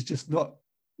sorry, this is just not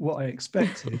what I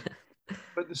expected.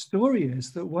 But the story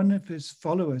is that one of his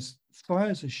followers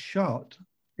fires a shot.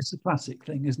 It's a classic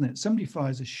thing, isn't it? Somebody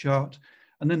fires a shot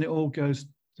and then it all goes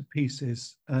to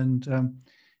pieces. And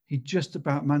he just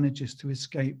about manages to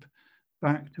escape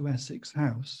back to Essex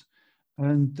House.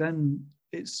 And then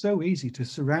it's so easy to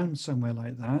surround somewhere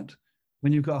like that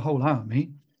when you've got a whole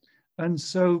army. And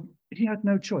so he had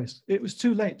no choice. It was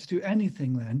too late to do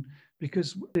anything then,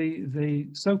 because the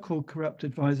so-called corrupt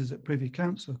advisors at Privy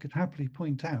Council could happily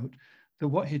point out that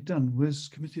what he'd done was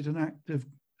committed an act of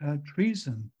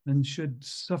treason and should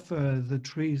suffer the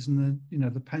treason,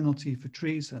 the penalty for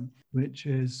treason, which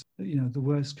is, the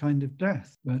worst kind of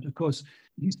death. But of course,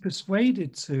 he's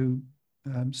persuaded to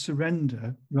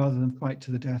surrender rather than fight to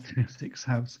the death in Essex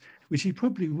House, which he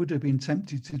probably would have been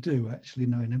tempted to do, actually,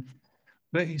 knowing him.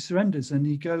 But he surrenders and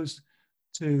he goes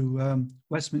to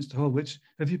Westminster Hall, which,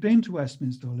 have you been to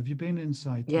Westminster Hall? Have you been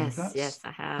inside? Yes, yes,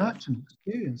 I have. That's an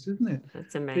experience, isn't it?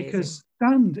 That's amazing. Because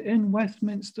stand in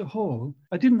Westminster Hall,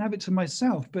 I didn't have it to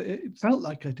myself, but it felt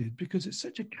like I did, because it's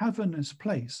such a cavernous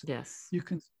place. Yes. You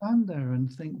can stand there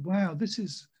and think, wow, this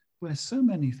is where so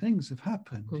many things have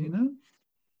happened,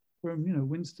 from,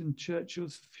 Winston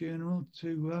Churchill's funeral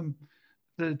to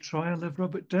the trial of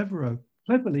Robert Devereux.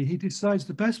 Cleverly, he decides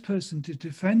the best person to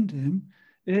defend him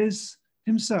is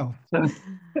himself. So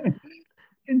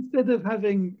instead of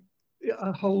having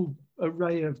a whole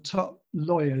array of top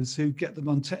lawyers who get them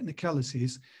on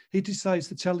technicalities, he decides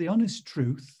to tell the honest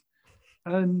truth,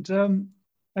 and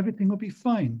everything will be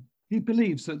fine. He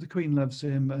believes that the Queen loves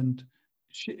him, and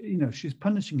she's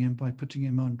punishing him by putting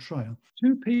him on trial.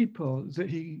 Two people that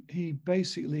he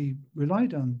basically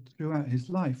relied on throughout his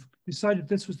life decided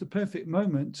this was the perfect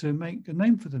moment to make a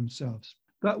name for themselves.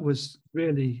 That was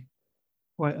really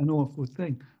quite an awful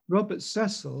thing. Robert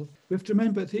Cecil, we have to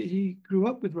remember that he grew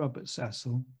up with Robert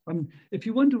Cecil. If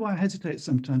you wonder why I hesitate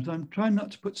sometimes, I'm trying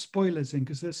not to put spoilers in,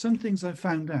 because there's some things I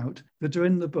found out that are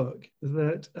in the book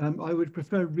that I would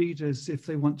prefer readers, if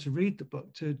they want to read the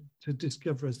book, to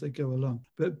discover as they go along.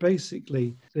 But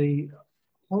basically, the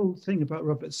whole thing about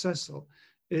Robert Cecil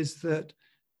is that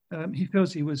he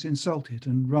feels he was insulted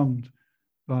and wronged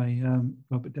by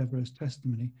Robert Devereux's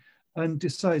testimony, and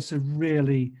decides to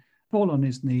really fall on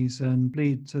his knees and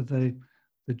plead to the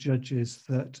judges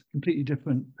that completely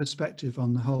different perspective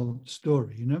on the whole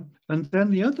story, And then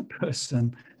the other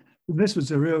person, this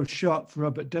was a real shock for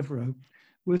Robert Devereux,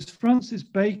 was Francis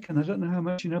Bacon. I don't know how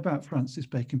much you know about Francis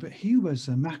Bacon, but he was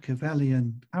a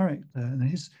Machiavellian character, and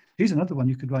he's another one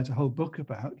you could write a whole book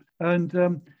about.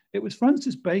 And it was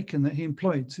Francis Bacon that he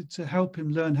employed to help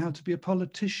him learn how to be a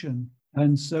politician.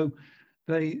 And so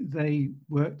they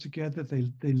worked together,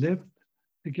 they lived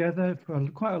together for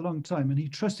quite a long time, and he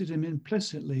trusted him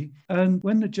implicitly. And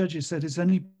when the judges said, has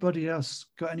anybody else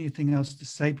got anything else to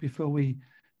say before we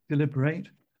deliberate,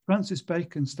 Francis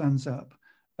Bacon stands up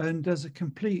and does a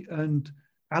complete and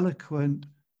eloquent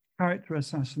character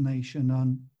assassination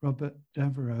on Robert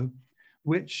Devereux,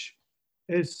 which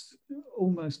is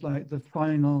almost like the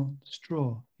final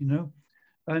straw,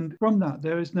 And from that,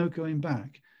 there is no going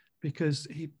back, because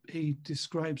he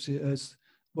describes it as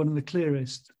one of the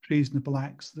clearest treasonable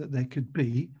acts that there could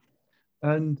be.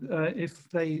 And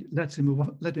if they let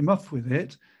him off with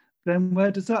it, then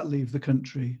where does that leave the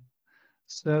country?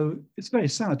 So it's very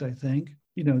sad, I think.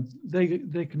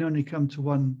 They can only come to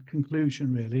one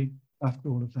conclusion, really, after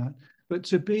all of that. But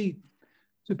to be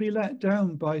let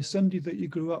down by somebody that you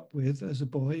grew up with as a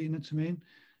boy, you know what I mean?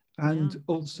 And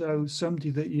also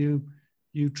somebody that you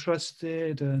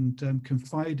trusted and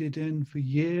confided in for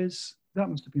years, that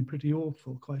must have been pretty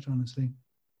awful, quite honestly.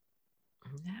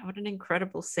 Yeah, what an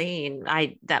incredible scene.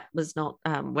 That was not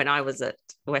when I was at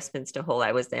Westminster Hall.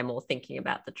 I was there more thinking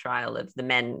about the trial of the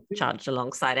men charged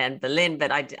alongside Anne Boleyn, but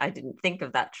I didn't think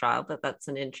of that trial. But that's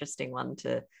an interesting one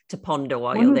to ponder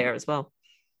while you're there as well.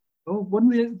 Oh, one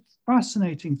of the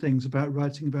fascinating things about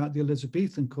writing about the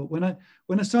Elizabethan court, when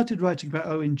I started writing about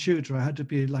Owen Tudor, I had to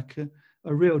be like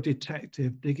a real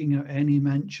detective, digging out any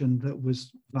mention that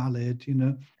was valid,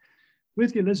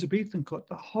 with the Elizabethan court,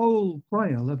 the whole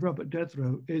trial of Robert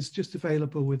Devereux is just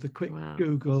available with a quick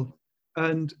Google,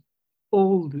 and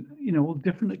all all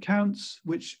different accounts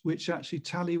which actually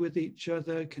tally with each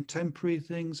other, contemporary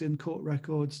things in court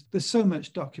records. There's so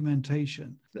much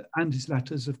documentation, and his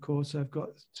letters, of course. I've got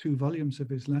 2 volumes of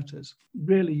his letters.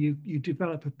 Really, you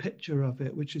develop a picture of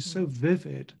it which is so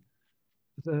vivid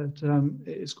that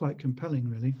it's quite compelling,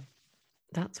 really.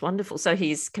 That's wonderful. So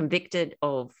he's convicted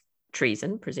of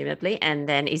treason, presumably, and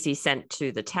then is he sent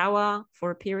to the Tower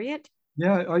for a period?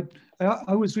 Yeah,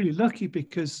 I was really lucky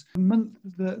because the month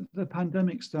the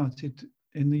pandemic started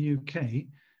in the UK,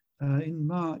 in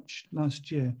March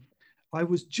last year, I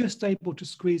was just able to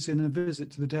squeeze in a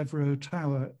visit to the Devereux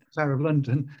Tower of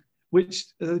London, which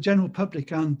the general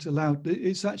public aren't allowed.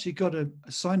 It's actually got a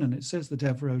sign on it, says the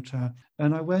Devereux Tower.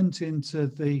 And I went into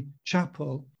the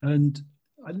chapel, and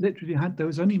I literally there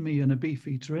was only me and a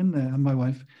beefeater in there and my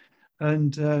wife.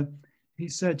 And he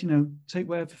said, take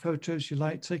whatever photos you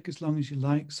like, take as long as you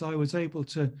like. So I was able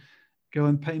to go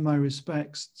and pay my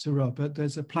respects to Robert.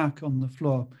 There's a plaque on the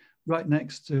floor right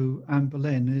next to Anne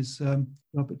Boleyn is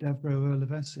Robert Devereux, Earl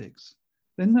of Essex.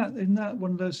 Isn't that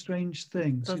one of those strange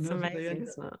things? That's amazing,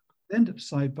 isn't it? They end up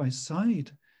side by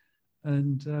side.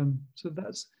 And so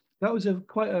it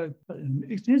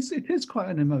is quite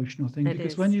an emotional thing,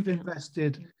 because when you've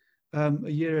invested a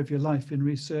year of your life in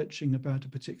researching about a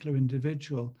particular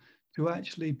individual, to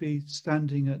actually be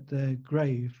standing at their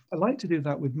grave. I like to do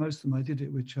that with most of them. I did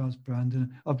it with Charles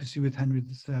Brandon, obviously with Henry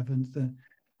VII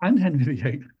and Henry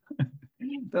VIII.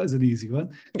 That was an easy one.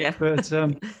 Yeah.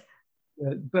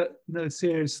 But no,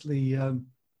 seriously,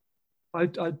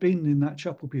 I'd been in that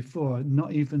chapel before,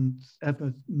 not even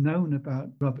ever known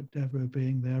about Robert Devereux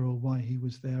being there or why he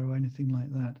was there or anything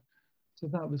like that. So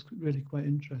that was really quite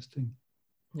interesting.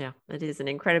 Yeah, it is an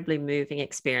incredibly moving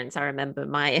experience. I remember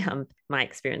my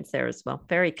experience there as well,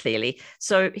 very clearly.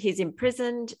 So he's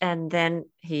imprisoned and then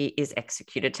he is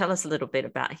executed. Tell us a little bit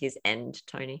about his end,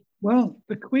 Tony. Well,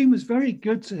 the Queen was very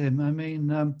good to him. I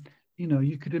mean,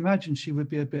 you could imagine she would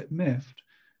be a bit miffed,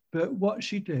 but what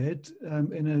she did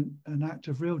in an act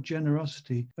of real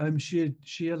generosity,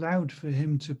 she allowed for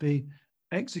him to be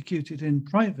executed in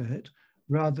private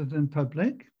rather than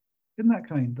public. Isn't that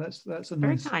kind? That's a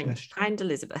nice gesture. Kind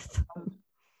Elizabeth.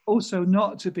 Also,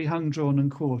 not to be hung, drawn, and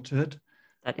quartered,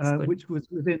 that is good. Which was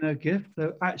within her gift.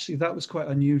 Though actually, that was quite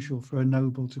unusual for a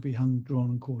noble to be hung,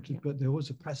 drawn, and quartered. But there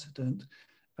was a precedent,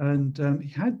 and he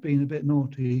had been a bit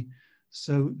naughty,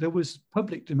 so there was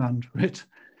public demand for it.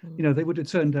 They would have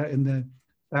turned out in their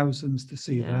thousands to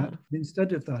see that.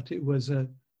 Instead of that, it was a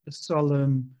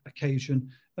solemn occasion.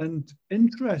 And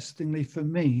interestingly for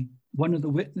me, one of the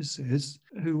witnesses,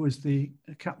 who was the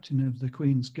captain of the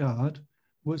Queen's Guard,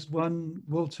 was one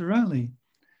Walter Raleigh.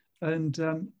 And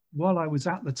while I was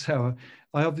at the tower,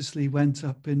 I obviously went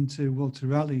up into Walter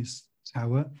Raleigh's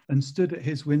tower and stood at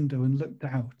his window and looked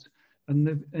out. And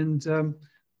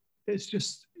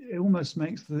it almost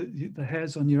makes the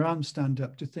hairs on your arm stand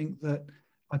up to think that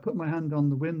I put my hand on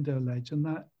the window ledge, and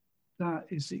that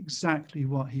is exactly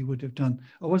what he would have done.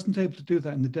 I wasn't able to do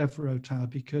that in the Devereux Tower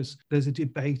because there's a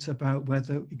debate about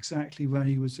exactly where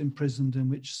he was imprisoned and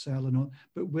which cell and all.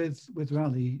 But with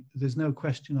Raleigh, there's no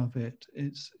question of it.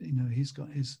 It's, he's got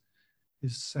his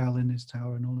cell in his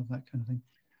tower and all of that kind of thing.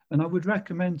 And I would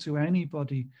recommend to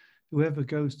anybody, whoever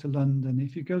goes to London,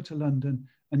 if you go to London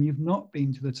and you've not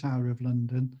been to the Tower of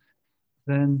London,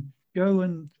 then go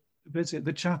and visit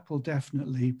the chapel,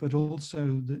 definitely, but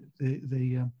also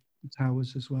the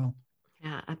towers as well.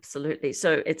 Yeah, absolutely.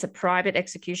 So it's a private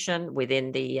execution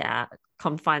within the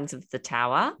confines of the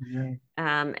tower. Yeah.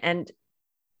 And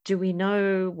do we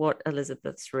know what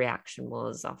Elizabeth's reaction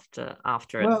was after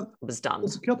it was done?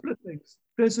 There's a couple of things.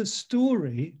 There's a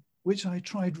story which I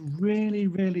tried really,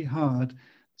 really hard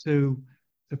to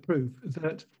prove,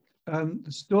 that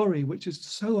the story, which is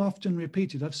so often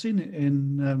repeated, I've seen it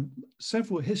in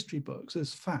several history books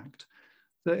as fact,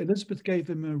 that Elizabeth gave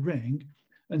him a ring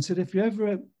and said, if you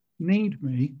ever need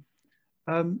me,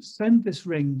 send this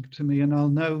ring to me and I'll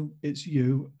know it's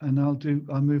you, and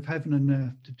I'll move heaven and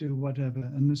earth to do whatever.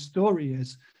 And the story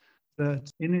is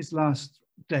that in his last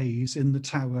days in the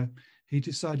tower, he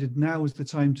decided now was the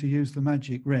time to use the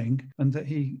magic ring, and that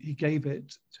he gave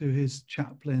it to his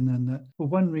chaplain, and that for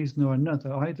one reason or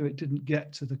another, either it didn't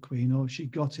get to the Queen or she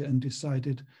got it and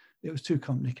decided it was too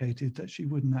complicated, that she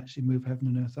wouldn't actually move heaven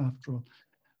and earth after all.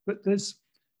 But I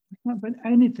can't find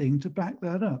anything to back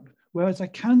that up. Whereas I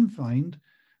can find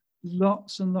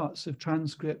lots and lots of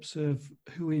transcripts of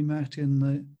who he met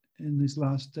in his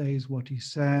last days, what he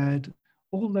said,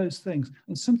 all those things.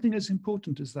 And something as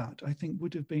important as that, I think,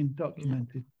 would have been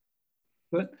documented.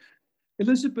 Yeah. But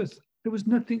Elizabeth, there was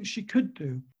nothing she could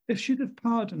do. If she'd have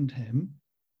pardoned him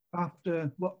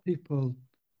after what people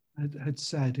had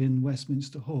said in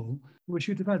Westminster Hall, well,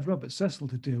 she would have had Robert Cecil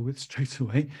to deal with straight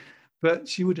away, but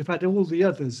she would have had all the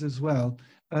others as well.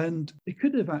 And it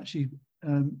could have actually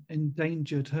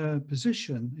endangered her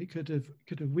position. It could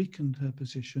have weakened her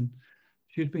position.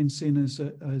 She'd been seen as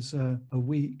a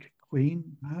weak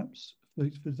queen, perhaps,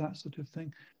 for that sort of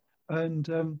thing. And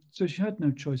so she had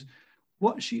no choice.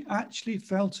 What she actually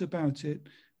felt about it,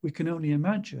 we can only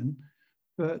imagine.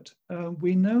 But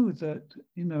we know that,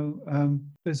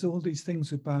 there's all these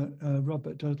things about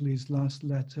Robert Dudley's last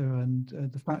letter and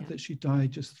the fact that she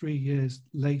died just 3 years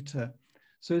later.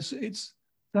 So it's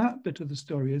that bit of the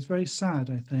story is very sad,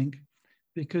 I think,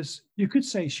 because you could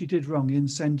say she did wrong in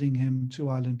sending him to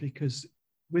Ireland, because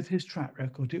with his track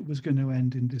record, it was going to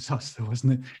end in disaster,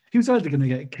 wasn't it? He was either going to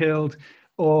get killed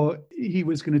or he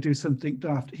was going to do something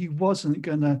daft. He wasn't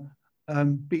going to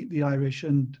beat the Irish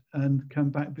and come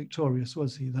back victorious,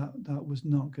 was he? That was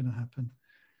not going to happen.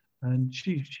 And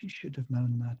she should have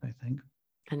known that, I think.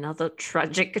 Another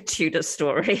tragic Tudor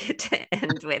story to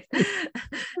end with.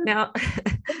 Now,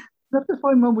 have to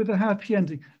find one with a happy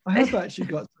ending. I have actually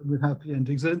got some with happy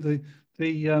endings. The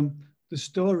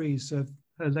stories of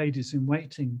her ladies in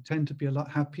waiting tend to be a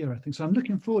lot happier, I think. So I'm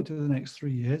looking forward to the next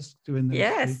 3 years doing this.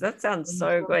 Yes, that sounds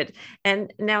so good.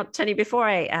 And now, Tony, before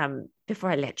I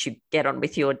let you get on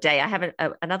with your day, I have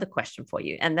another question for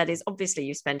you. And that is, obviously,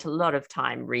 you spent a lot of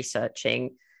time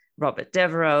researching Robert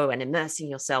Devereux and immersing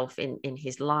yourself in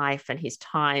his life and his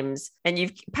times. And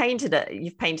you've painted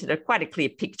a quite a clear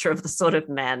picture of the sort of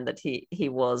man that he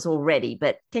was already.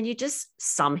 But can you just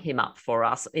sum him up for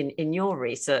us in your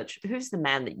research? Who's the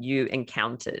man that you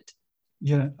encountered?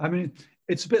 Yeah, I mean,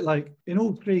 it's a bit like in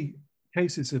all three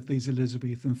cases of these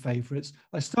Elizabethan favourites,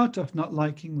 I start off not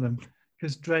liking them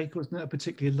because Drake wasn't a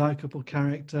particularly likeable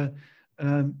character.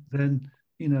 Then,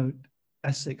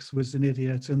 Essex was an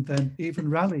idiot, and then even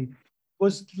Raleigh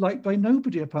was liked by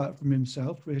nobody apart from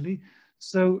himself, really.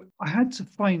 So I had to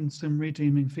find some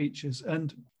redeeming features,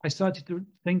 and I started to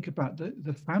think about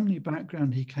the family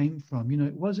background he came from.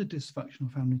 It was a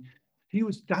dysfunctional family. He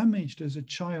was damaged as a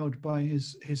child by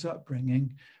his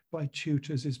upbringing, by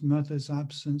tutors, his mother's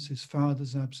absence, his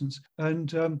father's absence.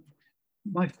 And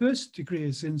my first degree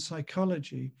is in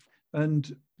psychology,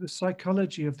 and the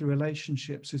psychology of the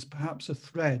relationships is perhaps a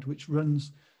thread which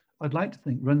runs, I'd like to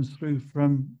think, runs through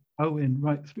from Owen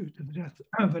right through to the death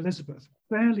of Elizabeth.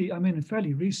 Fairly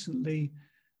recently,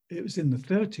 it was in the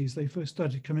 30s, they first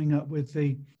started coming up with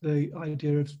the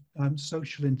idea of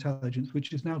social intelligence,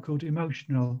 which is now called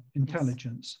emotional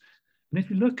intelligence. Yes. And if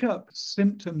you look up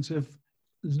symptoms of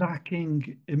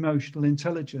lacking emotional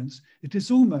intelligence, it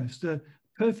is almost a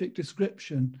perfect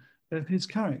description of his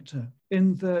character,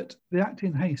 in that they act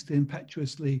in haste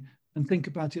impetuously and think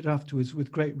about it afterwards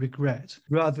with great regret,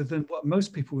 rather than what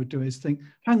most people would do is think,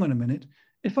 hang on a minute,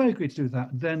 if I agree to do that,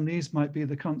 then these might be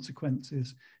the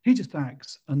consequences. He just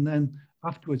acts and then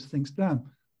afterwards thinks, damn,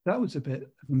 that was a bit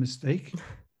of a mistake.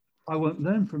 I won't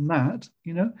learn from that,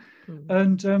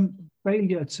 And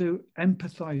failure to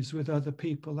empathize with other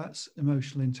people, that's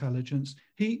emotional intelligence.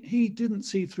 He didn't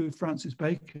see through Francis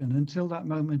Bacon until that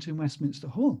moment in Westminster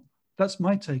Hall. That's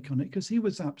my take on it, because he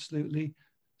was absolutely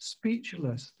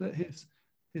speechless that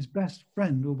his best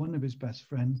friend, or one of his best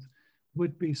friends,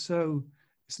 would be so,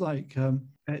 it's like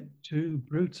et tu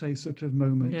brute sort of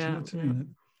moment. Yeah, you know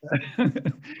what I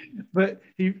mean? But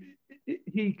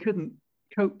he couldn't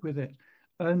cope with it.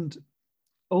 And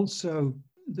also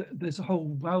there's a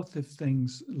whole wealth of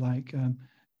things like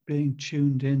being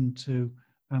tuned into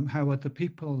how other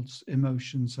people's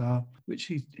emotions are, which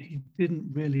he didn't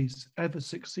really ever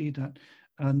succeed at.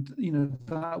 And,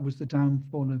 that was the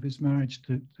downfall of his marriage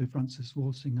to Frances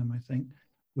Walsingham, I think,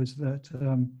 was that,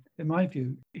 in my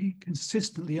view, he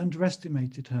consistently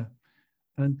underestimated her.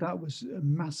 And that was a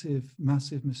massive,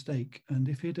 massive mistake. And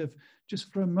if he'd have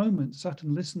just for a moment sat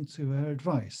and listened to her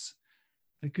advice,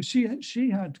 because she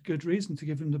had good reason to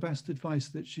give him the best advice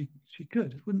that she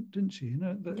could, didn't she?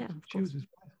 That she was his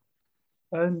wife.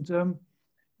 And,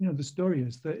 the story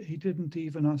is that he didn't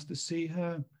even ask to see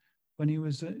her when he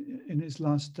was in his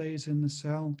last days in the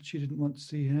cell. She didn't want to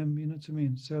see him, you know what I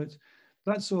mean? So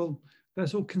that's all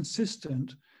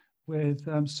consistent with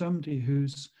somebody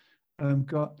who's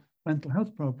got mental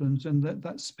health problems, and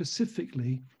that's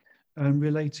specifically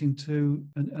relating to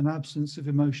an absence of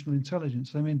emotional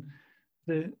intelligence. I mean,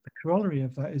 the corollary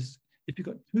of that is if you've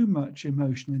got too much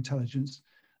emotional intelligence,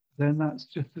 then that's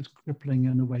just as crippling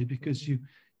in a way, because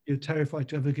you're terrified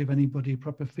to ever give anybody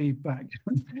proper feedback.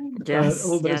 Yes,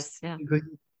 All those yes, yeah.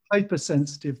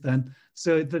 hypersensitive then.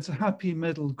 So there's a happy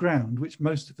middle ground, which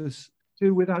most of us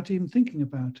do without even thinking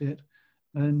about it.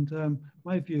 And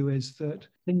my view is that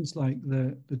things like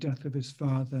the death of his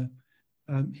father,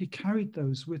 he carried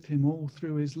those with him all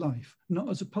through his life, not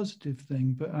as a positive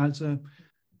thing, but as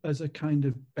a kind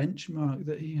of benchmark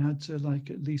that he had to like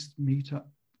at least meet up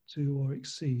to or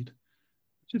exceed,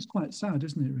 which is quite sad,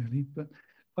 isn't it, really? But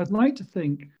I'd like to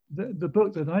think that the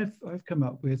book that I've come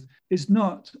up with is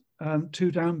not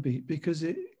too downbeat, because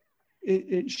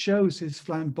it shows his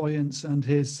flamboyance and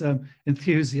his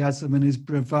enthusiasm and his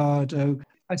bravado.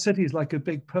 I said he's like a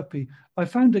big puppy. I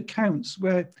found accounts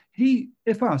where he,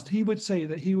 if asked, he would say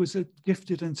that he was a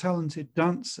gifted and talented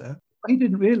dancer. What he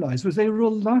didn't realize was they were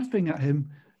all laughing at him,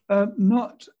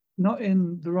 not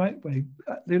in the right way.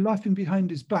 They're laughing behind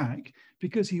his back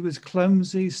because he was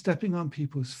clumsy, stepping on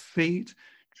people's feet,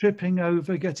 tripping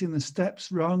over, getting the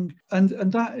steps wrong. And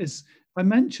that is, I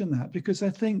mention that because I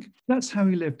think that's how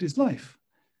he lived his life.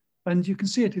 And you can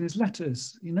see it in his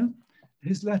letters, you know.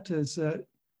 His letters are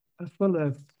full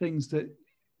of things that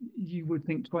you would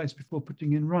think twice before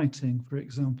putting in writing, for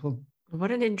example.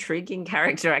 What an intriguing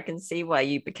character. I can see why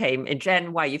you became,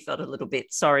 and why you felt a little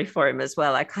bit sorry for him as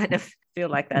well. I kind of feel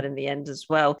like that in the end as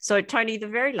well. So Tony, the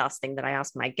very last thing that I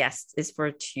ask my guests is for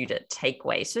a Tudor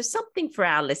takeaway. So something for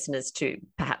our listeners to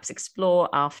perhaps explore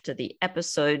after the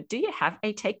episode. Do you have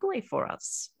a takeaway for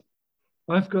us?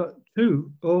 I've got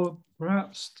 2 or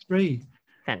perhaps 3.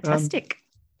 Fantastic.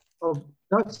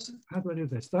 That's, how do I do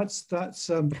this? That's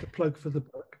the plug for the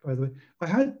book, by the way. I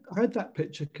had that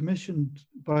picture commissioned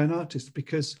by an artist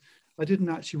because I didn't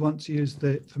actually want to use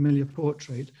the familiar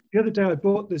portrait. The other day I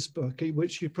bought this book,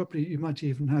 which you might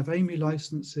even have, Amy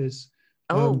License's.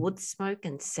 Wood, Smoke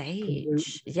and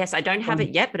Sage. Yes, I don't have it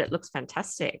yet, but it looks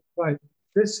fantastic. Right.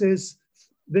 This is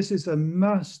a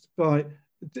must buy,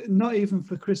 not even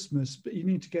for Christmas, but you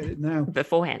need to get it now.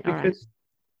 Beforehand, all right.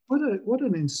 What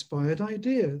an inspired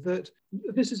idea. That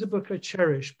this is a book I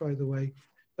cherish, by the way,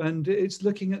 and it's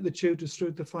looking at the Tudors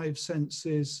through the 5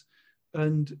 senses,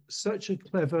 and such a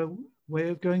clever way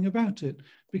of going about it.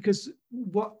 Because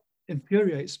what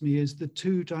infuriates me is the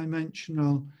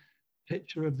 2-dimensional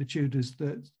picture of the Tudors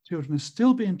that children are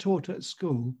still being taught at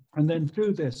school, and then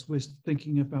through this we're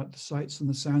thinking about the sights and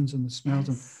the sounds and the smells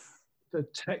and the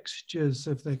textures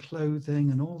of their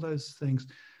clothing and all those things.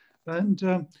 And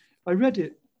I read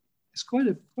it. It's quite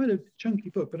a chunky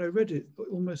book, but I read it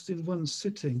almost in one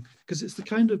sitting, because it's the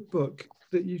kind of book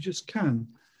that you just can,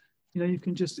 you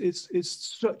can just, it's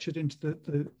structured into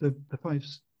the five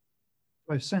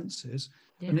senses,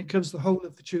 and it covers the whole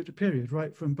of the Tudor period,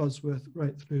 right from Bosworth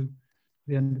right through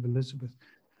the end of Elizabeth.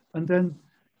 And then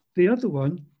the other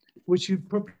one, which you've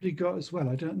probably got as well,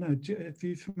 I don't know, are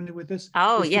you familiar with this?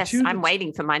 Oh, yes, I'm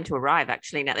waiting for mine to arrive,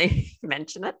 actually, now that you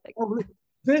mention it. Oh,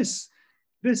 this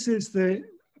is the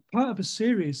part of a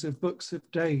series of books of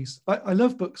days. I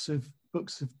love books of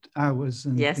hours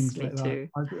and things like that. Too.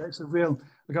 I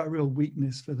got a real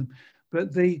weakness for them.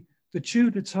 But the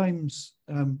Tudor Times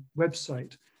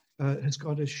website has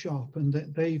got a shop, and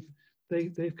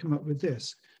they've come up with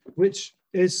this, which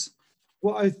is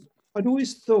what I'd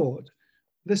always thought.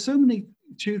 There's so many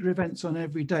Tudor events on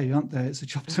every day, aren't there? It's a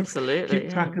job to keep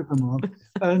track of them all.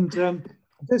 And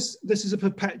this is a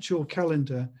perpetual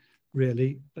calendar,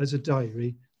 really, as a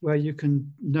diary, where you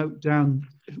can note down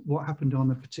what happened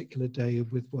on a particular day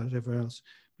with whatever else.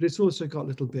 But it's also got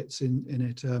little bits in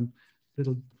it,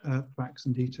 little facts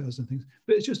and details and things.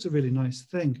 But it's just a really nice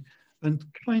thing. And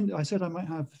I said I might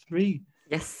have 3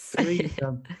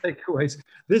 takeaways.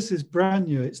 This is brand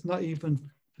new. It's not even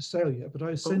for sale yet, but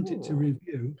I sent it to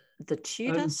review. The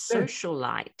Tudor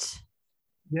Socialite.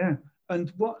 Yeah.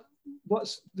 And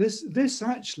what's this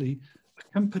actually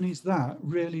accompanies that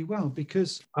really well,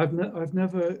 because I've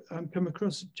never come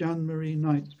across Jan Marie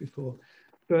Knight before,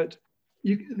 but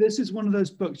this is one of those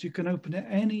books you can open at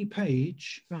any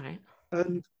page, right,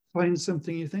 and find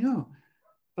something you think, oh,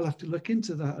 I'll have to look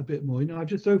into that a bit more. I've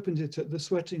just opened it at the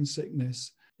sweating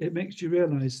sickness. It makes you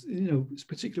realize, it's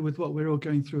particularly with what we're all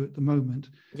going through at the moment.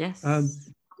 Yes. I'd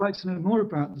like to know more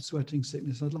about the sweating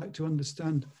sickness. I'd like to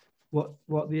understand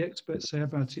what the experts say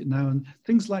about it now and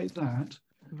things like that.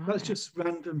 Right. That's just a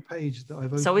random page that I've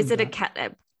opened. So is it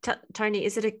Tony,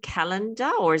 is it a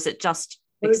calendar, or is it just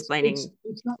explaining?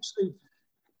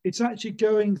 It's actually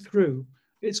going through.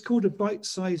 It's called a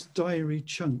bite-sized diary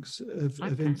chunks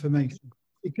of information.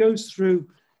 It goes through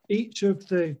each of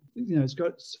the, it's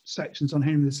got sections on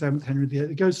Henry VII, Henry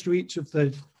VIII. It goes through each of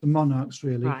the monarchs,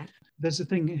 really. Right. There's a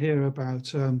thing here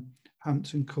about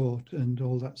Hampton Court and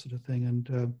all that sort of thing,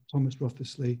 and Thomas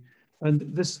Wriothesley.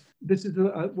 And this is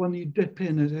one you dip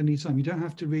in at any time. You don't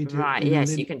have to read it. Right,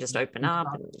 yes, you can just open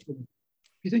up. If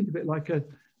you think of it like a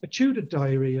Tudor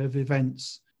diary of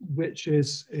events, which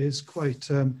is quite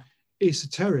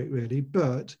esoteric, really.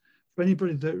 But for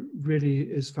anybody that really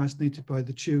is fascinated by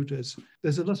the Tudors,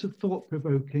 there's a lot of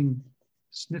thought-provoking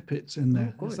snippets in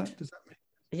there. Does that make sense?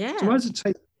 Yeah. So as a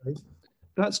takeaway,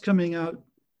 that's coming out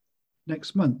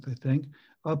next month, I think.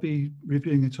 I'll be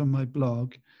reviewing it on my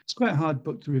blog. It's quite a hard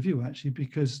book to review, actually,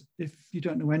 because if you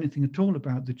don't know anything at all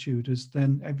about the Tudors,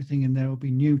 then everything in there will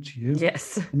be new to you.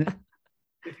 Yes. And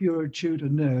if you're a Tudor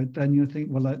nerd, then you'll think,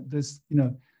 well, there's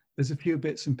a few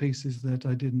bits and pieces that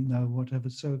I didn't know, whatever.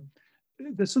 So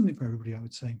there's something for everybody, I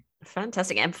would say.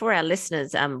 Fantastic. And for our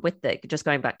listeners, just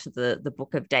going back to the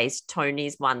Book of Days,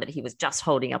 Tony's one that he was just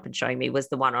holding up and showing me was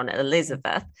the one on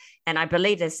Elizabeth. And I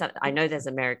believe I know there's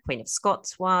a Mary Queen of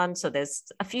Scots one. So there's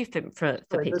a few for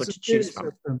people to choose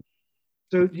from.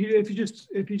 So if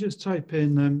you just type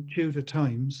in Tudor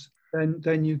Times,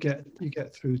 then you get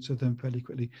through to them fairly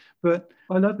quickly. But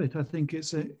I love it. I think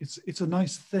it's a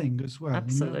nice thing as well.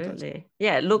 Absolutely.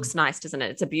 Yeah, it looks nice, doesn't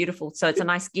it? It's a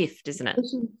nice gift, isn't it?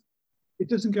 It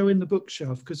doesn't go in the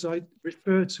bookshelf because I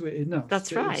refer to it enough.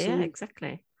 That's right. Yeah,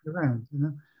 exactly. Around,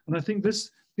 and I think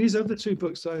these other two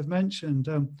books that I've mentioned,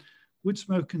 Wood,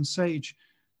 Smoke and Sage,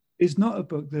 is not a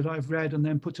book that I've read and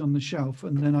then put on the shelf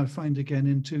and then I find again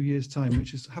in 2 years' time,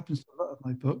 which happens to a lot of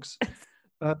my books.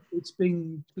 It's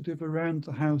been sort of around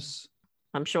the house.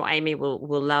 I'm sure Amy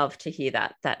will love to hear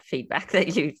that feedback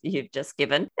that you've just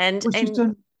given. And she's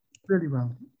done really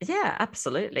well. Yeah,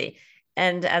 absolutely.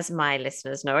 And as my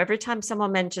listeners know, every time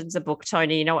someone mentions a book,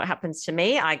 Tony, you know what happens to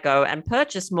me? I go and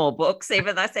purchase more books,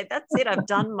 even though I say, that's it, I've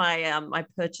done my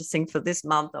purchasing for this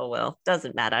month. Oh, well,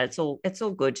 doesn't matter. It's all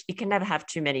good. You can never have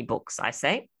too many books, I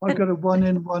say. I've got a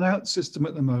 1-in, 1-out system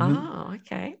at the moment. Oh,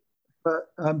 okay. But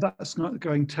that's not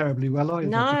going terribly well either.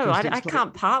 No, I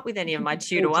can't part with any of my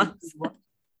Tudor ones.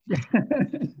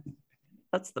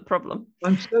 That's the problem.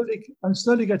 I'm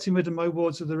slowly getting rid of my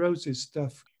Wards of the Roses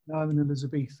stuff. Now I'm an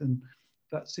Elizabethan.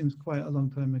 That seems quite a long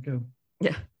time ago.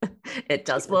 Yeah, it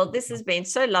does. Well, this has been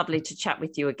so lovely to chat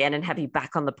with you again and have you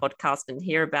back on the podcast and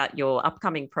hear about your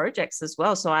upcoming projects as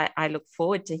well. So I look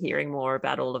forward to hearing more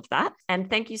about all of that. And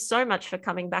thank you so much for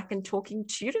coming back and talking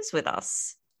Tudors with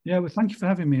us. Yeah, well, thank you for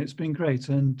having me. It's been great,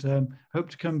 and hope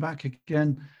to come back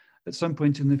again at some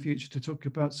point in the future to talk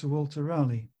about Sir Walter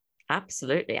Raleigh.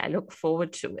 Absolutely. I look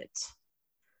forward to it.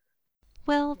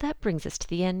 Well, that brings us to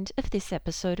the end of this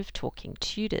episode of Talking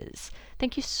Tudors.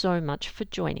 Thank you so much for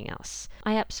joining us.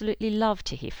 I absolutely love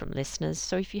to hear from listeners,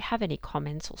 so if you have any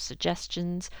comments or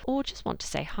suggestions, or just want to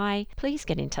say hi, please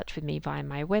get in touch with me via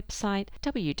my website,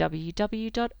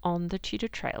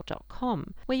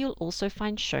 www.onthetudortrail.com, where you'll also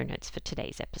find show notes for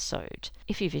today's episode.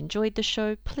 If you've enjoyed the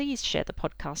show, please share the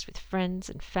podcast with friends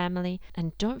and family,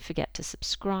 and don't forget to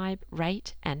subscribe,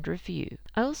 rate, and review.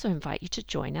 I also invite you to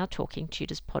join our Talking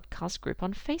Tudors podcast group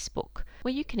on Facebook,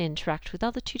 where you can interact with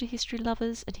other Tudor history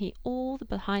lovers and hear all the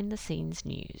behind-the-scenes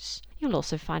news. You'll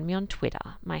also find me on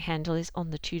Twitter. My handle is On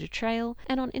The Tudor Trail,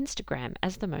 and on Instagram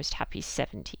as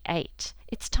TheMostHappy78.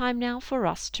 It's time now for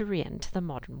us to re-enter the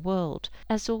modern world.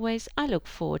 As always, I look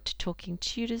forward to talking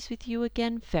Tudors with you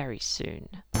again very soon.